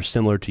clients that are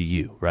similar to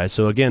you, right?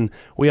 So again,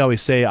 we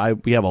always say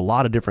we have a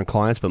lot of different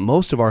clients, but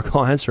most of our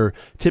clients are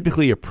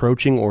typically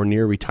approaching or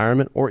near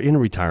retirement or in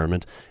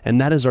retirement. And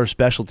that is our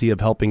specialty of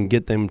helping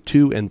get them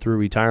to and through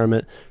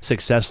retirement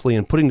successfully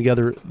and putting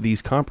together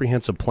these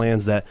comprehensive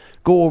plans that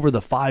go over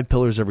the 5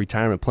 pillars of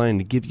retirement planning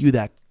to give you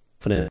that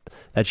confidence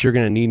that you're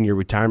going to need in your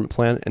retirement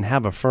plan, and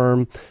have a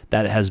firm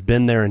that has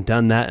been there and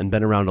done that and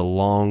been around a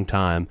long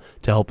time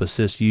to help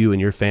assist you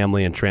and your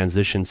family and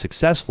transition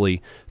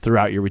successfully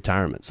throughout your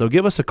retirement. So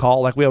give us a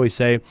call. Like we always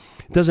say,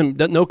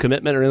 no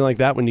commitment or anything like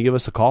that when you give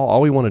us a call.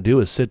 All we want to do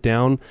is sit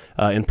down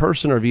in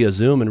person or via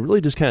Zoom and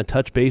really just kind of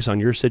touch base on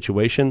your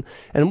situation.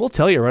 And we'll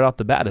tell you right off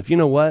the bat, if you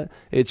know what,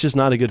 it's just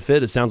not a good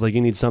fit, it sounds like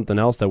you need something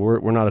else that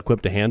we're not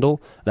equipped to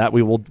handle, that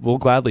we'll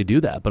gladly do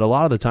that. But a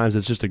lot of the times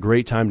it's just a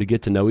great time to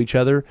get to know each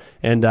other.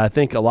 And I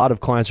think a lot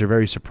of clients are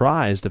very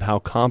surprised of how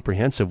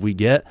comprehensive we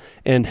get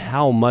and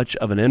how much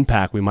of an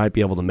impact we might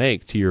be able to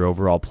make to your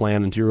overall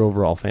plan and to your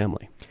overall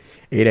family.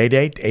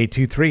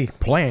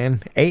 888-823-PLAN,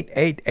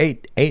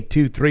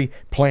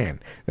 888-823-PLAN.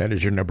 That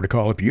is your number to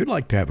call if you'd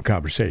like to have a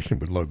conversation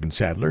with Logan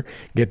Sadler,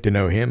 get to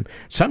know him.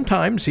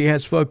 Sometimes he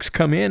has folks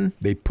come in,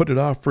 they put it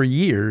off for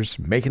years,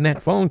 making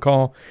that phone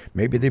call.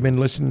 Maybe they've been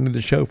listening to the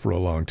show for a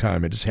long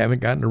time and just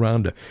haven't gotten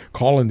around to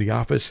calling the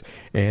office,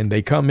 and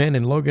they come in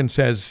and Logan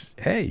says,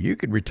 hey, you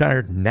could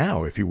retire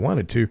now if you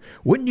wanted to.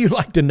 Wouldn't you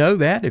like to know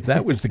that if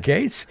that was the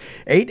case?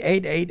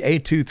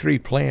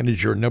 888-823-PLAN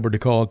is your number to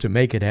call to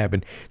make it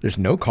happen. There's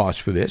no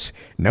cost for this,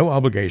 no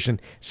obligation,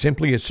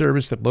 simply a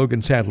service that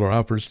Logan Sadler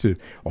offers to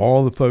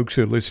all the folks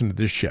who listen to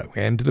this show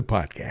and to the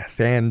podcast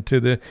and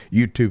to the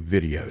YouTube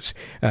videos.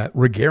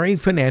 Regary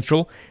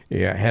Financial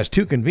has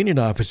 2 convenient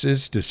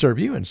offices to serve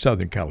you in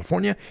Southern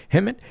California,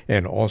 Hemet,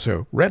 and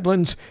also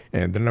Redlands.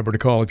 And the number to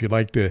call if you'd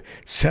like to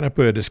set up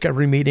a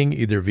discovery meeting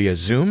either via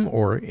Zoom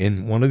or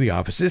in one of the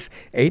offices,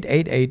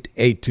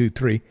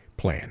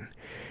 888-823-PLAN.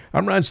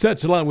 I'm Ron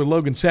Stutz along with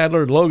Logan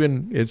Sadler.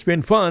 Logan, it's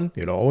been fun.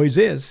 It always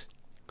is.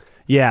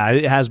 Yeah,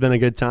 it has been a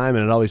good time,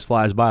 and it always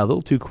flies by a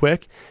little too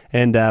quick.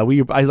 And I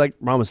like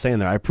Ron was saying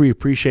there, I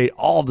appreciate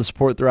all of the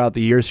support throughout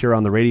the years here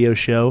on the radio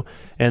show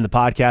and the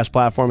podcast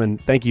platform.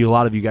 And thank you, a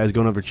lot of you guys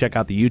going over to check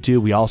out the YouTube.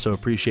 We also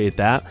appreciate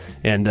that.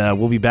 And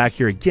we'll be back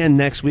here again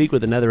next week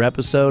with another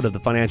episode of the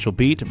Financial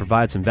Beat to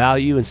provide some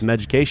value and some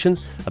education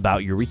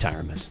about your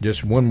retirement.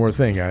 Just one more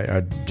thing.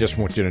 I just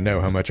want you to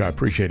know how much I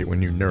appreciate it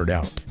when you nerd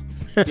out.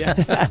 Yeah.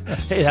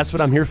 Hey, that's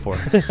what I'm here for.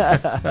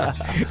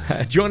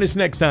 Join us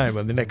next time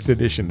on the next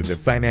edition of the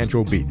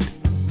Financial Beat.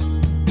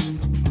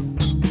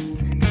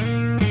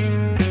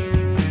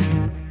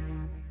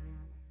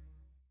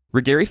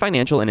 Regary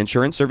Financial and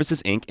Insurance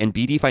Services, Inc. and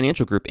BD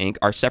Financial Group, Inc.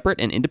 are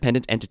separate and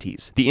independent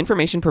entities. The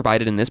information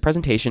provided in this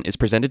presentation is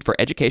presented for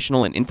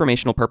educational and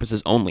informational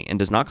purposes only and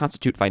does not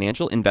constitute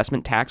financial,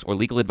 investment, tax, or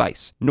legal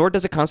advice, nor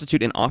does it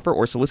constitute an offer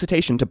or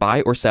solicitation to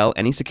buy or sell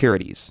any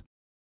securities.